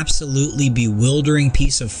 It's an absolutely bewildering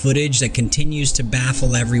piece of footage that continues to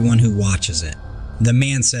baffle everyone who watches it. The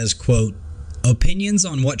man says, quote, "Opinions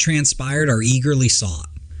on what transpired are eagerly sought.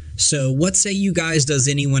 So what say you guys? Does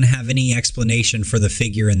anyone have any explanation for the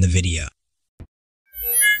figure in the video?"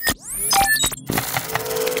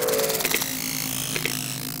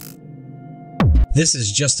 This is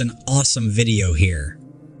just an awesome video here.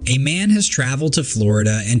 A man has traveled to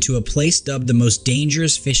Florida and to a place dubbed the most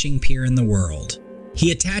dangerous fishing pier in the world.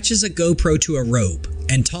 He attaches a GoPro to a rope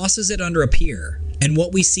and tosses it under a pier, And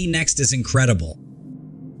what we see next is incredible.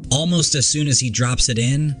 Almost as soon as he drops it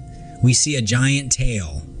in, we see a giant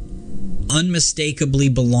tail, unmistakably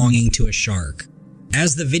belonging to a shark.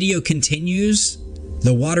 As the video continues,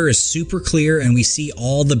 the water is super clear and we see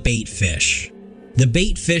all the bait fish. The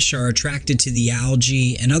bait fish are attracted to the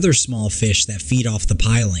algae and other small fish that feed off the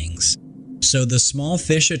pilings. So the small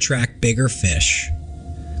fish attract bigger fish,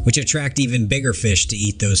 which attract even bigger fish to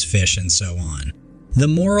eat those fish, and so on. The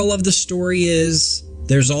moral of the story is,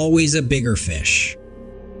 there's always a bigger fish.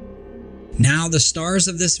 Now the stars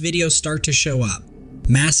of this video start to show up.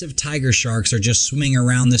 Massive tiger sharks are just swimming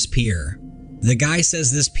around this pier. The guy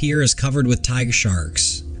says this pier is covered with tiger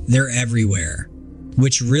sharks. They're everywhere.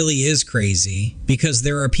 Which really is crazy, because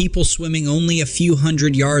there are people swimming only a few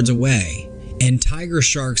hundred yards away, and tiger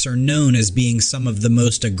sharks are known as being some of the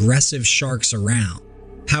most aggressive sharks around.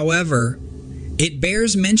 However, it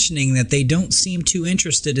bears mentioning that they don't seem too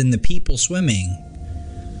interested in the people swimming,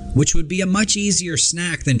 which would be a much easier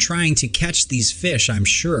snack than trying to catch these fish, I'm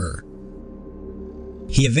sure.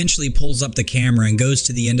 He eventually pulls up the camera and goes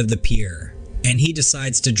to the end of the pier, and he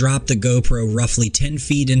decides to drop the GoPro roughly 10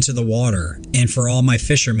 feet into the water. And for all my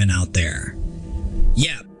fishermen out there,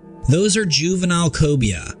 yep, those are juvenile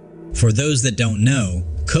cobia. For those that don't know,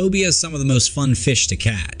 cobia is some of the most fun fish to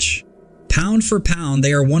catch. Pound for pound,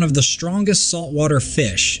 they are one of the strongest saltwater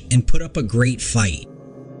fish and put up a great fight.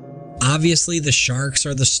 Obviously, the sharks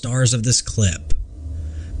are the stars of this clip,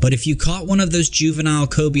 but if you caught one of those juvenile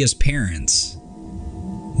cobia's parents,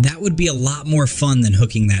 that would be a lot more fun than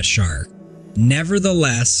hooking that shark.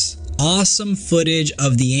 Nevertheless, awesome footage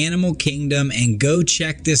of the animal kingdom, and go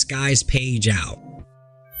check this guy's page out.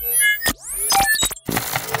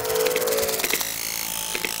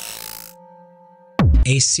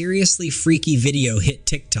 A seriously freaky video hit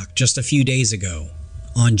TikTok just a few days ago,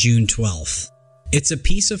 on June 12th. It's a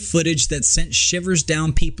piece of footage that sent shivers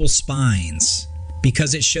down people's spines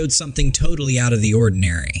because it showed something totally out of the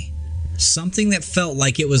ordinary. Something that felt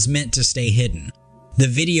like it was meant to stay hidden. The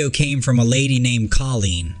video came from a lady named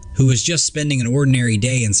Colleen, who was just spending an ordinary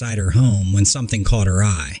day inside her home when something caught her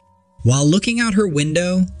eye. While looking out her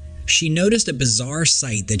window, she noticed a bizarre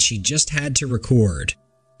sight that she just had to record.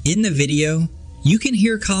 In the video, you can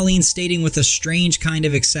hear Colleen stating with a strange kind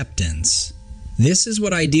of acceptance, "This is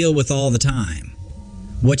what I deal with all the time."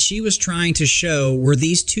 What she was trying to show were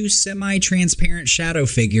these two semi-transparent shadow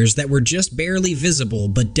figures that were just barely visible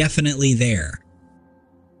but definitely there.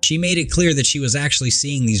 She made it clear that she was actually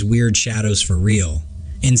seeing these weird shadows for real,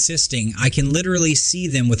 insisting, "I can literally see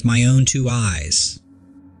them with my own two eyes."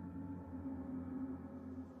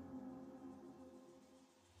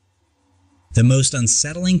 The most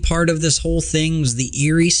unsettling part of this whole thing was the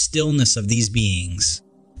eerie stillness of these beings.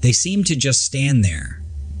 They seemed to just stand there,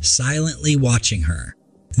 silently watching her.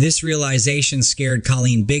 This realization scared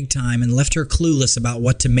Colleen big time and left her clueless about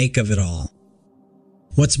what to make of it all.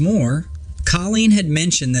 What's more, Colleen had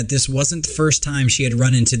mentioned that this wasn't the first time she had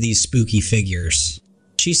run into these spooky figures.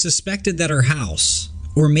 She suspected that her house,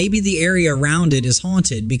 or maybe the area around it, is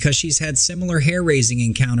haunted because she's had similar hair-raising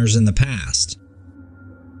encounters in the past.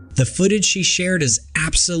 The footage she shared is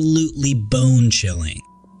absolutely bone-chilling.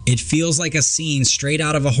 It feels like a scene straight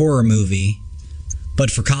out of a horror movie.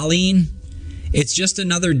 But for Colleen, it's just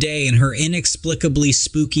another day in her inexplicably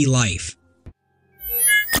spooky life.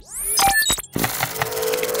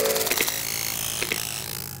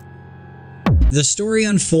 The story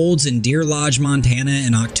unfolds in Deer Lodge, Montana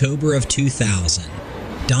in October of 2000.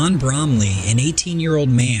 Don Bromley, an 18-year-old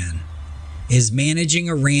man, is managing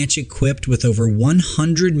a ranch equipped with over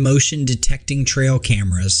 100 motion-detecting trail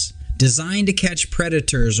cameras designed to catch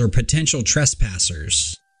predators or potential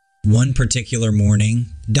trespassers. One particular morning,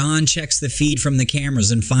 Don checks the feed from the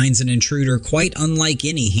cameras and finds an intruder quite unlike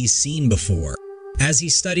any he's seen before. As he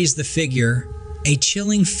studies the figure, a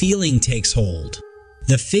chilling feeling takes hold.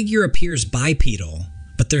 The figure appears bipedal,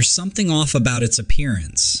 but there's something off about its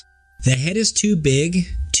appearance. The head is too big,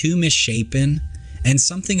 too misshapen, and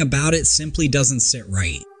something about it simply doesn't sit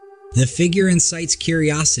right. The figure incites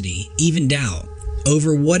curiosity, even doubt,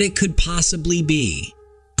 over what it could possibly be.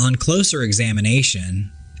 On closer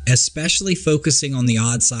examination, especially focusing on the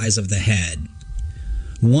odd size of the head,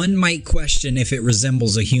 one might question if it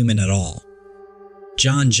resembles a human at all.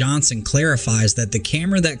 John Johnson clarifies that the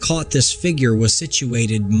camera that caught this figure was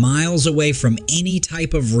situated miles away from any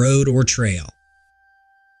type of road or trail.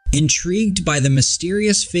 Intrigued by the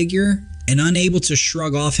mysterious figure and unable to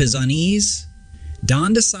shrug off his unease,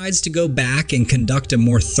 Don decides to go back and conduct a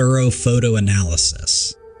more thorough photo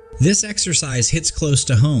analysis. This exercise hits close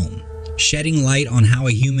to home, shedding light on how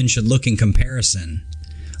a human should look in comparison,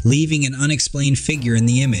 leaving an unexplained figure in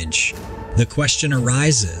the image. The question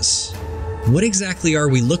arises, what exactly are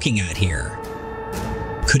we looking at here?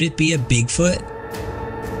 Could it be a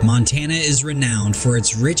Bigfoot? Montana is renowned for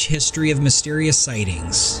its rich history of mysterious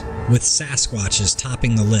sightings, with Sasquatches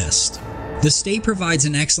topping the list. The state provides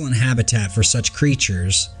an excellent habitat for such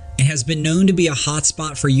creatures and has been known to be a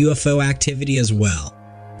hotspot for UFO activity as well.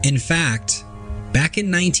 In fact, back in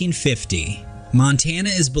 1950, Montana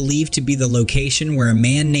is believed to be the location where a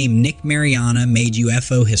man named Nick Mariana made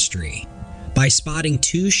UFO history by spotting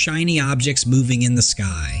 2 shiny objects moving in the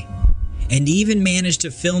sky, and even managed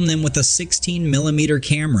to film them with a 16mm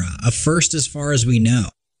camera, a first as far as we know.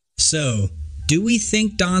 So, do we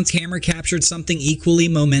think Don's camera captured something equally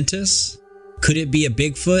momentous? Could it be a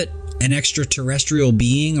Bigfoot, an extraterrestrial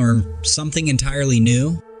being, or something entirely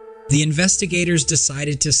new? The investigators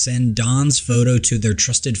decided to send Don's photo to their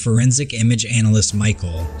trusted forensic image analyst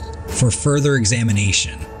Michael for further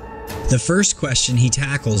examination. The first question he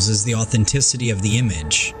tackles is the authenticity of the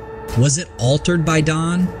image. Was it altered by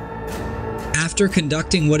Don? After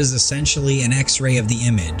conducting what is essentially an X-ray of the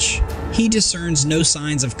image, he discerns no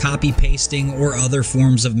signs of copy-pasting or other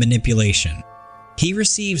forms of manipulation. He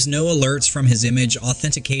receives no alerts from his image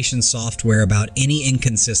authentication software about any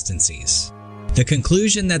inconsistencies. The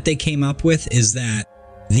conclusion that they came up with is that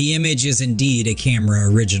the image is indeed a camera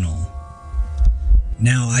original.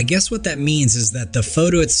 Now, I guess what that means is that the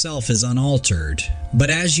photo itself is unaltered, but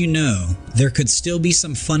as you know, there could still be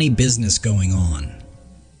some funny business going on.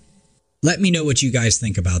 Let me know what you guys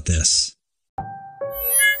think about this.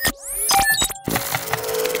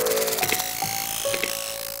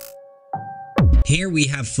 Here we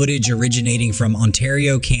have footage originating from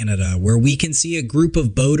Ontario, Canada, where we can see a group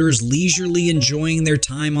of boaters leisurely enjoying their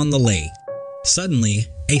time on the lake. Suddenly,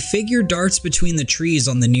 a figure darts between the trees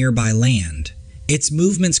on the nearby land, its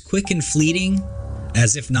movements quick and fleeting,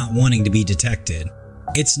 as if not wanting to be detected.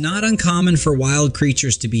 It's not uncommon for wild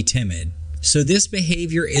creatures to be timid, so this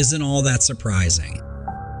behavior isn't all that surprising.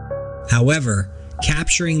 However,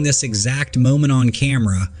 capturing this exact moment on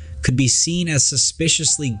camera could be seen as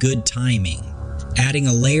suspiciously good timing, adding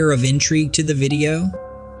a layer of intrigue to the video.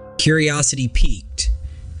 Curiosity piqued.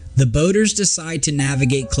 The boaters decide to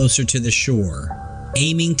navigate closer to the shore,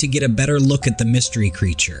 aiming to get a better look at the mystery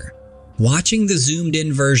creature. Watching the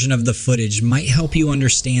zoomed-in version of the footage might help you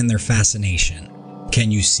understand their fascination.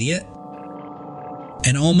 Can you see it?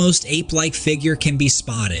 An almost ape-like figure can be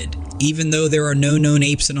spotted, even though there are no known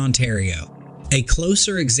apes in Ontario. A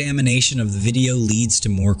closer examination of the video leads to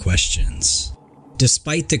more questions.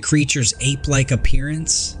 Despite the creature's ape-like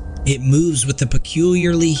appearance, it moves with a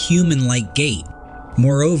peculiarly human-like gait.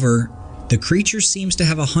 Moreover, the creature seems to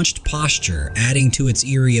have a hunched posture, adding to its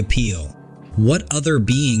eerie appeal. What other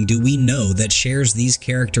being do we know that shares these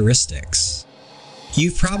characteristics?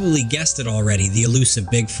 You've probably guessed it already, the elusive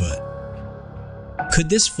Bigfoot. Could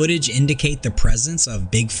this footage indicate the presence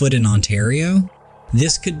of Bigfoot in Ontario?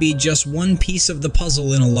 This could be just one piece of the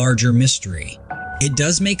puzzle in a larger mystery. It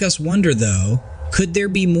does make us wonder though, could there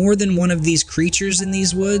be more than one of these creatures in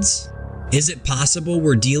these woods? Is it possible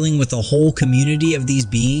we're dealing with a whole community of these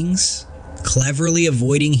beings, cleverly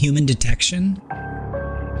avoiding human detection?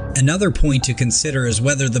 Another point to consider is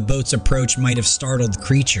whether the boat's approach might have startled the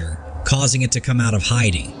creature, causing it to come out of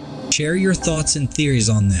hiding. Share your thoughts and theories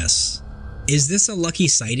on this. Is this a lucky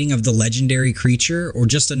sighting of the legendary creature, or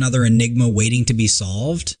just another enigma waiting to be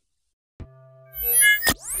solved?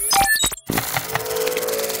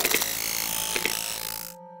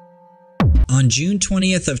 On June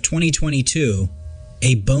 20th of 2022,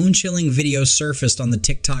 a bone-chilling video surfaced on the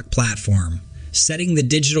TikTok platform, setting the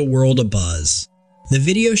digital world abuzz. The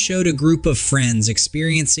video showed a group of friends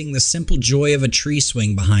experiencing the simple joy of a tree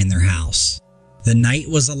swing behind their house. The night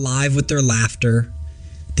was alive with their laughter,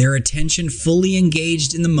 their attention fully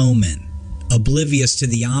engaged in the moment, oblivious to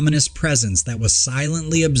the ominous presence that was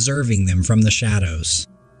silently observing them from the shadows.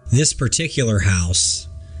 This particular house,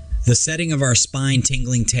 the setting of our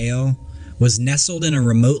spine-tingling tale, was nestled in a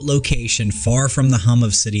remote location far from the hum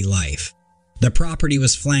of city life. The property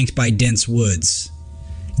was flanked by dense woods,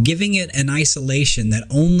 giving it an isolation that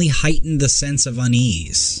only heightened the sense of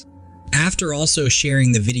unease. After also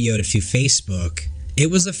sharing the video to Facebook, it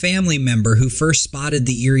was a family member who first spotted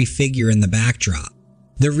the eerie figure in the backdrop.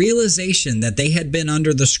 The realization that they had been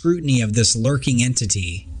under the scrutiny of this lurking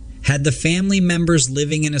entity had the family members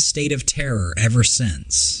living in a state of terror ever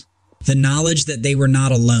since. The knowledge that they were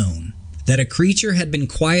not alone, that a creature had been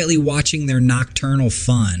quietly watching their nocturnal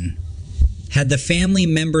fun, had the family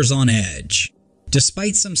members on edge.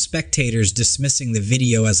 Despite some spectators dismissing the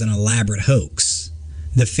video as an elaborate hoax,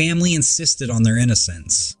 the family insisted on their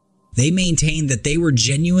innocence. They maintained that they were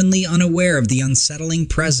genuinely unaware of the unsettling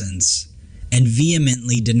presence and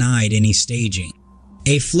vehemently denied any staging.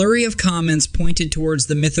 A flurry of comments pointed towards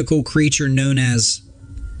the mythical creature known as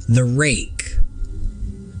the Rake.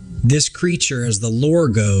 This creature, as the lore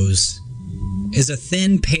goes, is a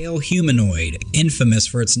thin, pale humanoid infamous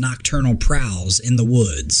for its nocturnal prowls in the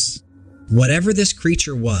woods. Whatever this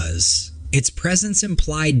creature was, its presence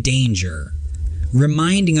implied danger,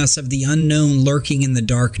 reminding us of the unknown lurking in the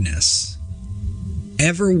darkness.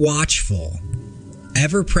 Ever watchful,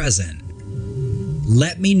 ever present.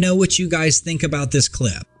 Let me know what you guys think about this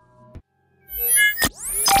clip.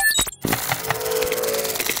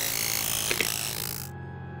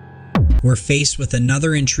 We're faced with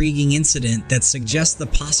another intriguing incident that suggests the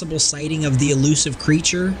possible sighting of the elusive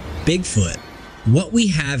creature, Bigfoot. What we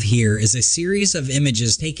have here is a series of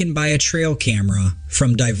images taken by a trail camera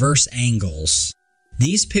from diverse angles.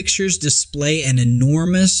 These pictures display an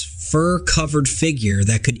enormous, fur-covered figure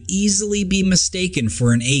that could easily be mistaken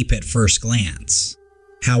for an ape at first glance.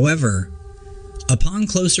 However, upon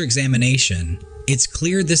closer examination, it's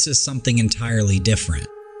clear this is something entirely different.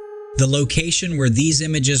 The location where these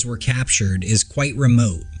images were captured is quite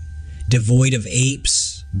remote, devoid of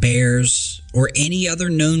apes, bears, or any other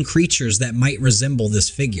known creatures that might resemble this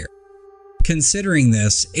figure. Considering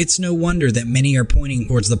this, it's no wonder that many are pointing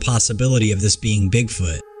towards the possibility of this being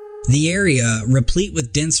Bigfoot. The area, replete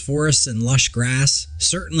with dense forests and lush grass,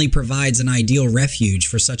 certainly provides an ideal refuge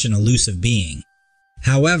for such an elusive being.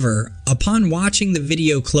 However, upon watching the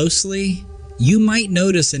video closely, you might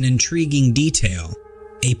notice an intriguing detail.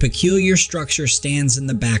 A peculiar structure stands in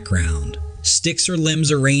the background, sticks or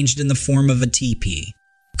limbs arranged in the form of a teepee.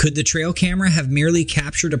 Could the trail camera have merely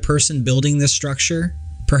captured a person building this structure,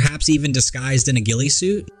 perhaps even disguised in a ghillie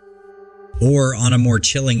suit? Or, on a more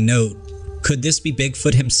chilling note, could this be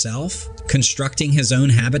Bigfoot himself, constructing his own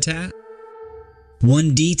habitat?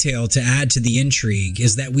 One detail to add to the intrigue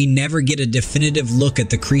is that we never get a definitive look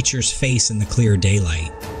at the creature's face in the clear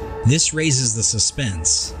daylight. This raises the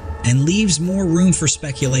suspense and leaves more room for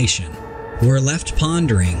speculation. We're left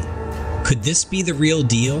pondering, could this be the real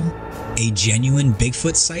deal? A genuine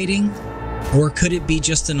Bigfoot sighting? Or could it be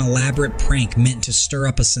just an elaborate prank meant to stir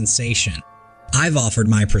up a sensation? I've offered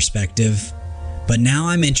my perspective, but now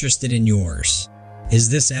I'm interested in yours.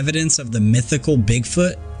 Is this evidence of the mythical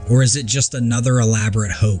Bigfoot, or is it just another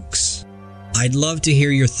elaborate hoax? I'd love to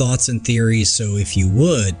hear your thoughts and theories, so if you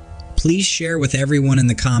would, please share with everyone in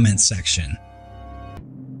the comments section.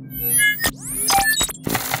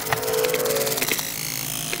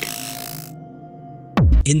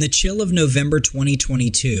 In the chill of November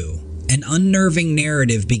 2022, an unnerving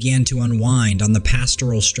narrative began to unwind on the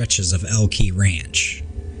pastoral stretches of Elk Key Ranch,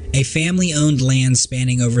 a family-owned land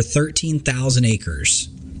spanning over 13,000 acres,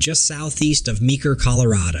 just southeast of Meeker,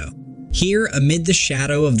 Colorado. Here, amid the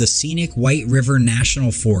shadow of the scenic White River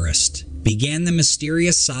National Forest, began the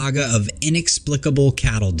mysterious saga of inexplicable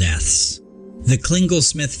cattle deaths. The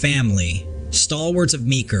Klingel-Smith family, stalwarts of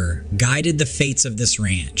Meeker, guided the fates of this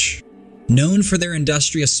ranch. Known for their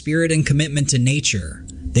industrious spirit and commitment to nature,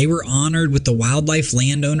 they were honored with the Wildlife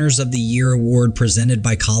Landowners of the Year award presented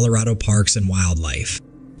by Colorado Parks and Wildlife.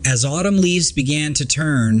 As autumn leaves began to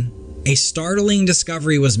turn, a startling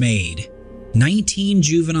discovery was made. 19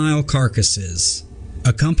 juvenile carcasses,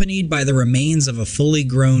 accompanied by the remains of a fully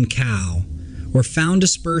grown cow, were found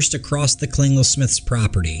dispersed across the Klingel-Smith's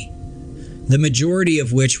property, the majority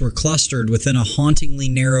of which were clustered within a hauntingly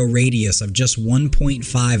narrow radius of just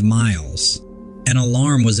 1.5 miles. An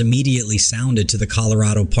alarm was immediately sounded to the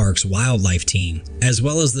Colorado Parks Wildlife Team, as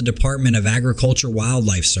well as the Department of Agriculture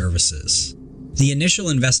Wildlife Services. The initial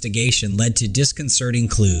investigation led to disconcerting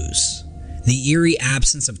clues. The eerie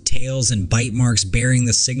absence of tails and bite marks bearing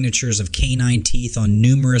the signatures of canine teeth on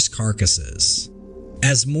numerous carcasses.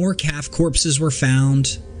 As more calf corpses were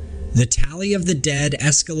found, the tally of the dead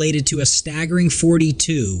escalated to a staggering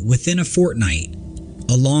 42 within a fortnight,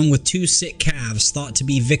 along with 2 sick calves thought to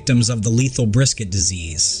be victims of the lethal brisket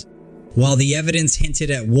disease. While the evidence hinted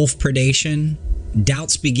at wolf predation,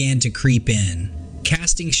 doubts began to creep in,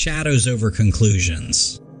 casting shadows over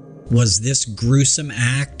conclusions. Was this gruesome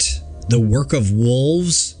act the work of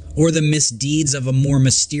wolves, or the misdeeds of a more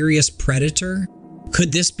mysterious predator?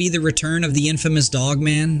 Could this be the return of the infamous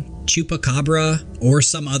dogman, Chupacabra, or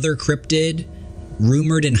some other cryptid,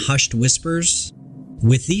 rumored in hushed whispers?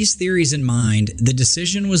 With these theories in mind, the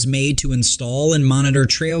decision was made to install and monitor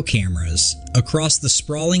trail cameras across the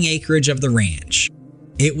sprawling acreage of the ranch.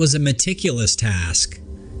 It was a meticulous task,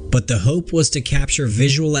 but the hope was to capture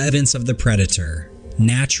visual evidence of the predator,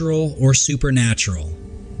 natural or supernatural,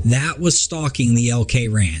 that was stalking the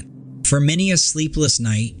LK Ranch. For many a sleepless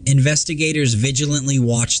night, investigators vigilantly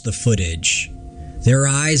watched the footage, their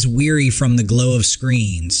eyes weary from the glow of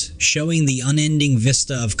screens, showing the unending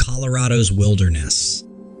vista of Colorado's wilderness.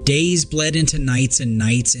 Days bled into nights and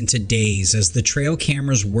nights into days as the trail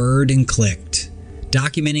cameras whirred and clicked,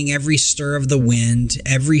 documenting every stir of the wind,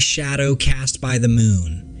 every shadow cast by the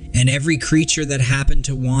moon, and every creature that happened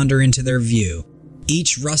to wander into their view.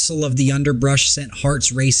 Each rustle of the underbrush sent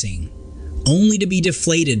hearts racing, only to be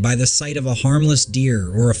deflated by the sight of a harmless deer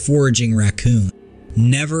or a foraging raccoon.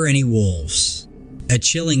 Never any wolves. A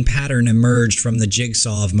chilling pattern emerged from the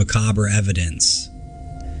jigsaw of macabre evidence.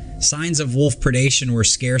 Signs of wolf predation were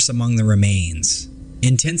scarce among the remains,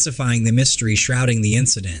 intensifying the mystery shrouding the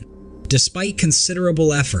incident. Despite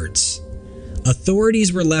considerable efforts,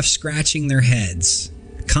 authorities were left scratching their heads,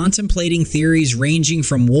 contemplating theories ranging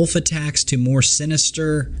from wolf attacks to more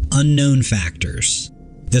sinister, unknown factors.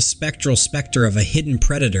 The spectral specter of a hidden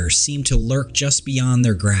predator seemed to lurk just beyond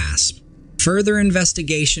their grasp. Further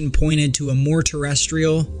investigation pointed to a more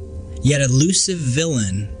terrestrial, yet elusive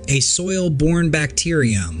villain, a soil-borne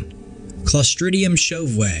bacterium, Clostridium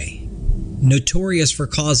chauvet, notorious for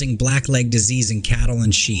causing blackleg disease in cattle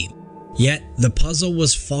and sheep. Yet the puzzle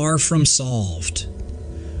was far from solved.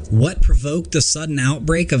 What provoked the sudden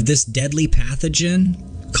outbreak of this deadly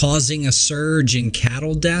pathogen, causing a surge in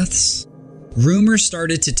cattle deaths? Rumors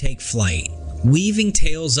started to take flight, weaving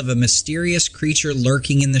tales of a mysterious creature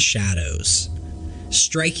lurking in the shadows,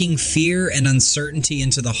 striking fear and uncertainty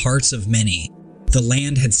into the hearts of many. The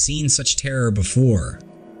land had seen such terror before.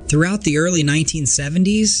 Throughout the early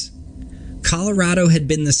 1970s, Colorado had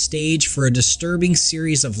been the stage for a disturbing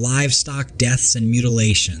series of livestock deaths and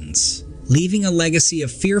mutilations, leaving a legacy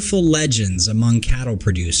of fearful legends among cattle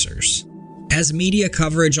producers. As media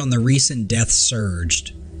coverage on the recent deaths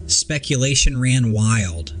surged, speculation ran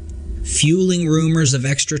wild, fueling rumors of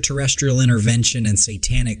extraterrestrial intervention and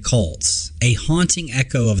satanic cults, a haunting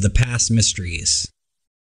echo of the past mysteries.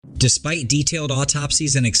 Despite detailed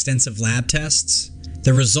autopsies and extensive lab tests,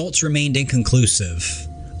 the results remained inconclusive,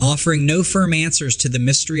 offering no firm answers to the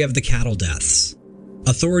mystery of the cattle deaths.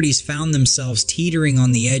 Authorities found themselves teetering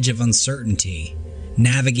on the edge of uncertainty,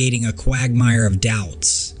 navigating a quagmire of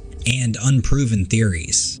doubts and unproven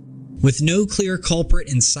theories. With no clear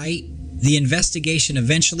culprit in sight, the investigation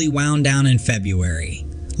eventually wound down in February,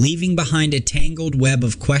 leaving behind a tangled web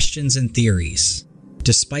of questions and theories.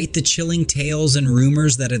 Despite the chilling tales and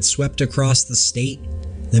rumors that had swept across the state,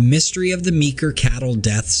 the mystery of the Meeker cattle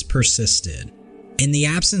deaths persisted. In the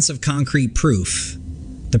absence of concrete proof,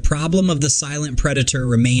 the problem of the silent predator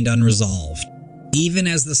remained unresolved. Even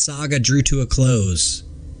as the saga drew to a close,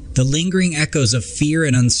 the lingering echoes of fear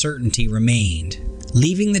and uncertainty remained,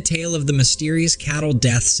 leaving the tale of the mysterious cattle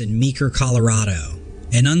deaths in Meeker, Colorado,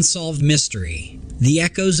 an unsolved mystery, the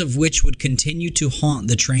echoes of which would continue to haunt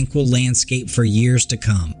the tranquil landscape for years to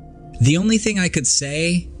come. The only thing I could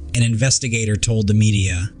say, an investigator told the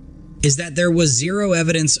media, is that there was zero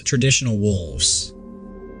evidence of traditional wolves.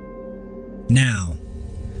 Now,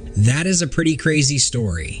 that is a pretty crazy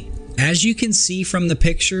story. As you can see from the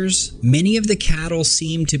pictures, many of the cattle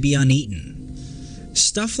seem to be uneaten.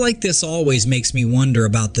 Stuff like this always makes me wonder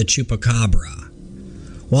about the chupacabra.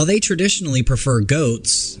 While they traditionally prefer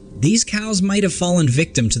goats, these cows might have fallen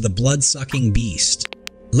victim to the blood-sucking beast.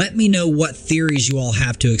 Let me know what theories you all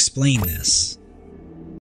have to explain this.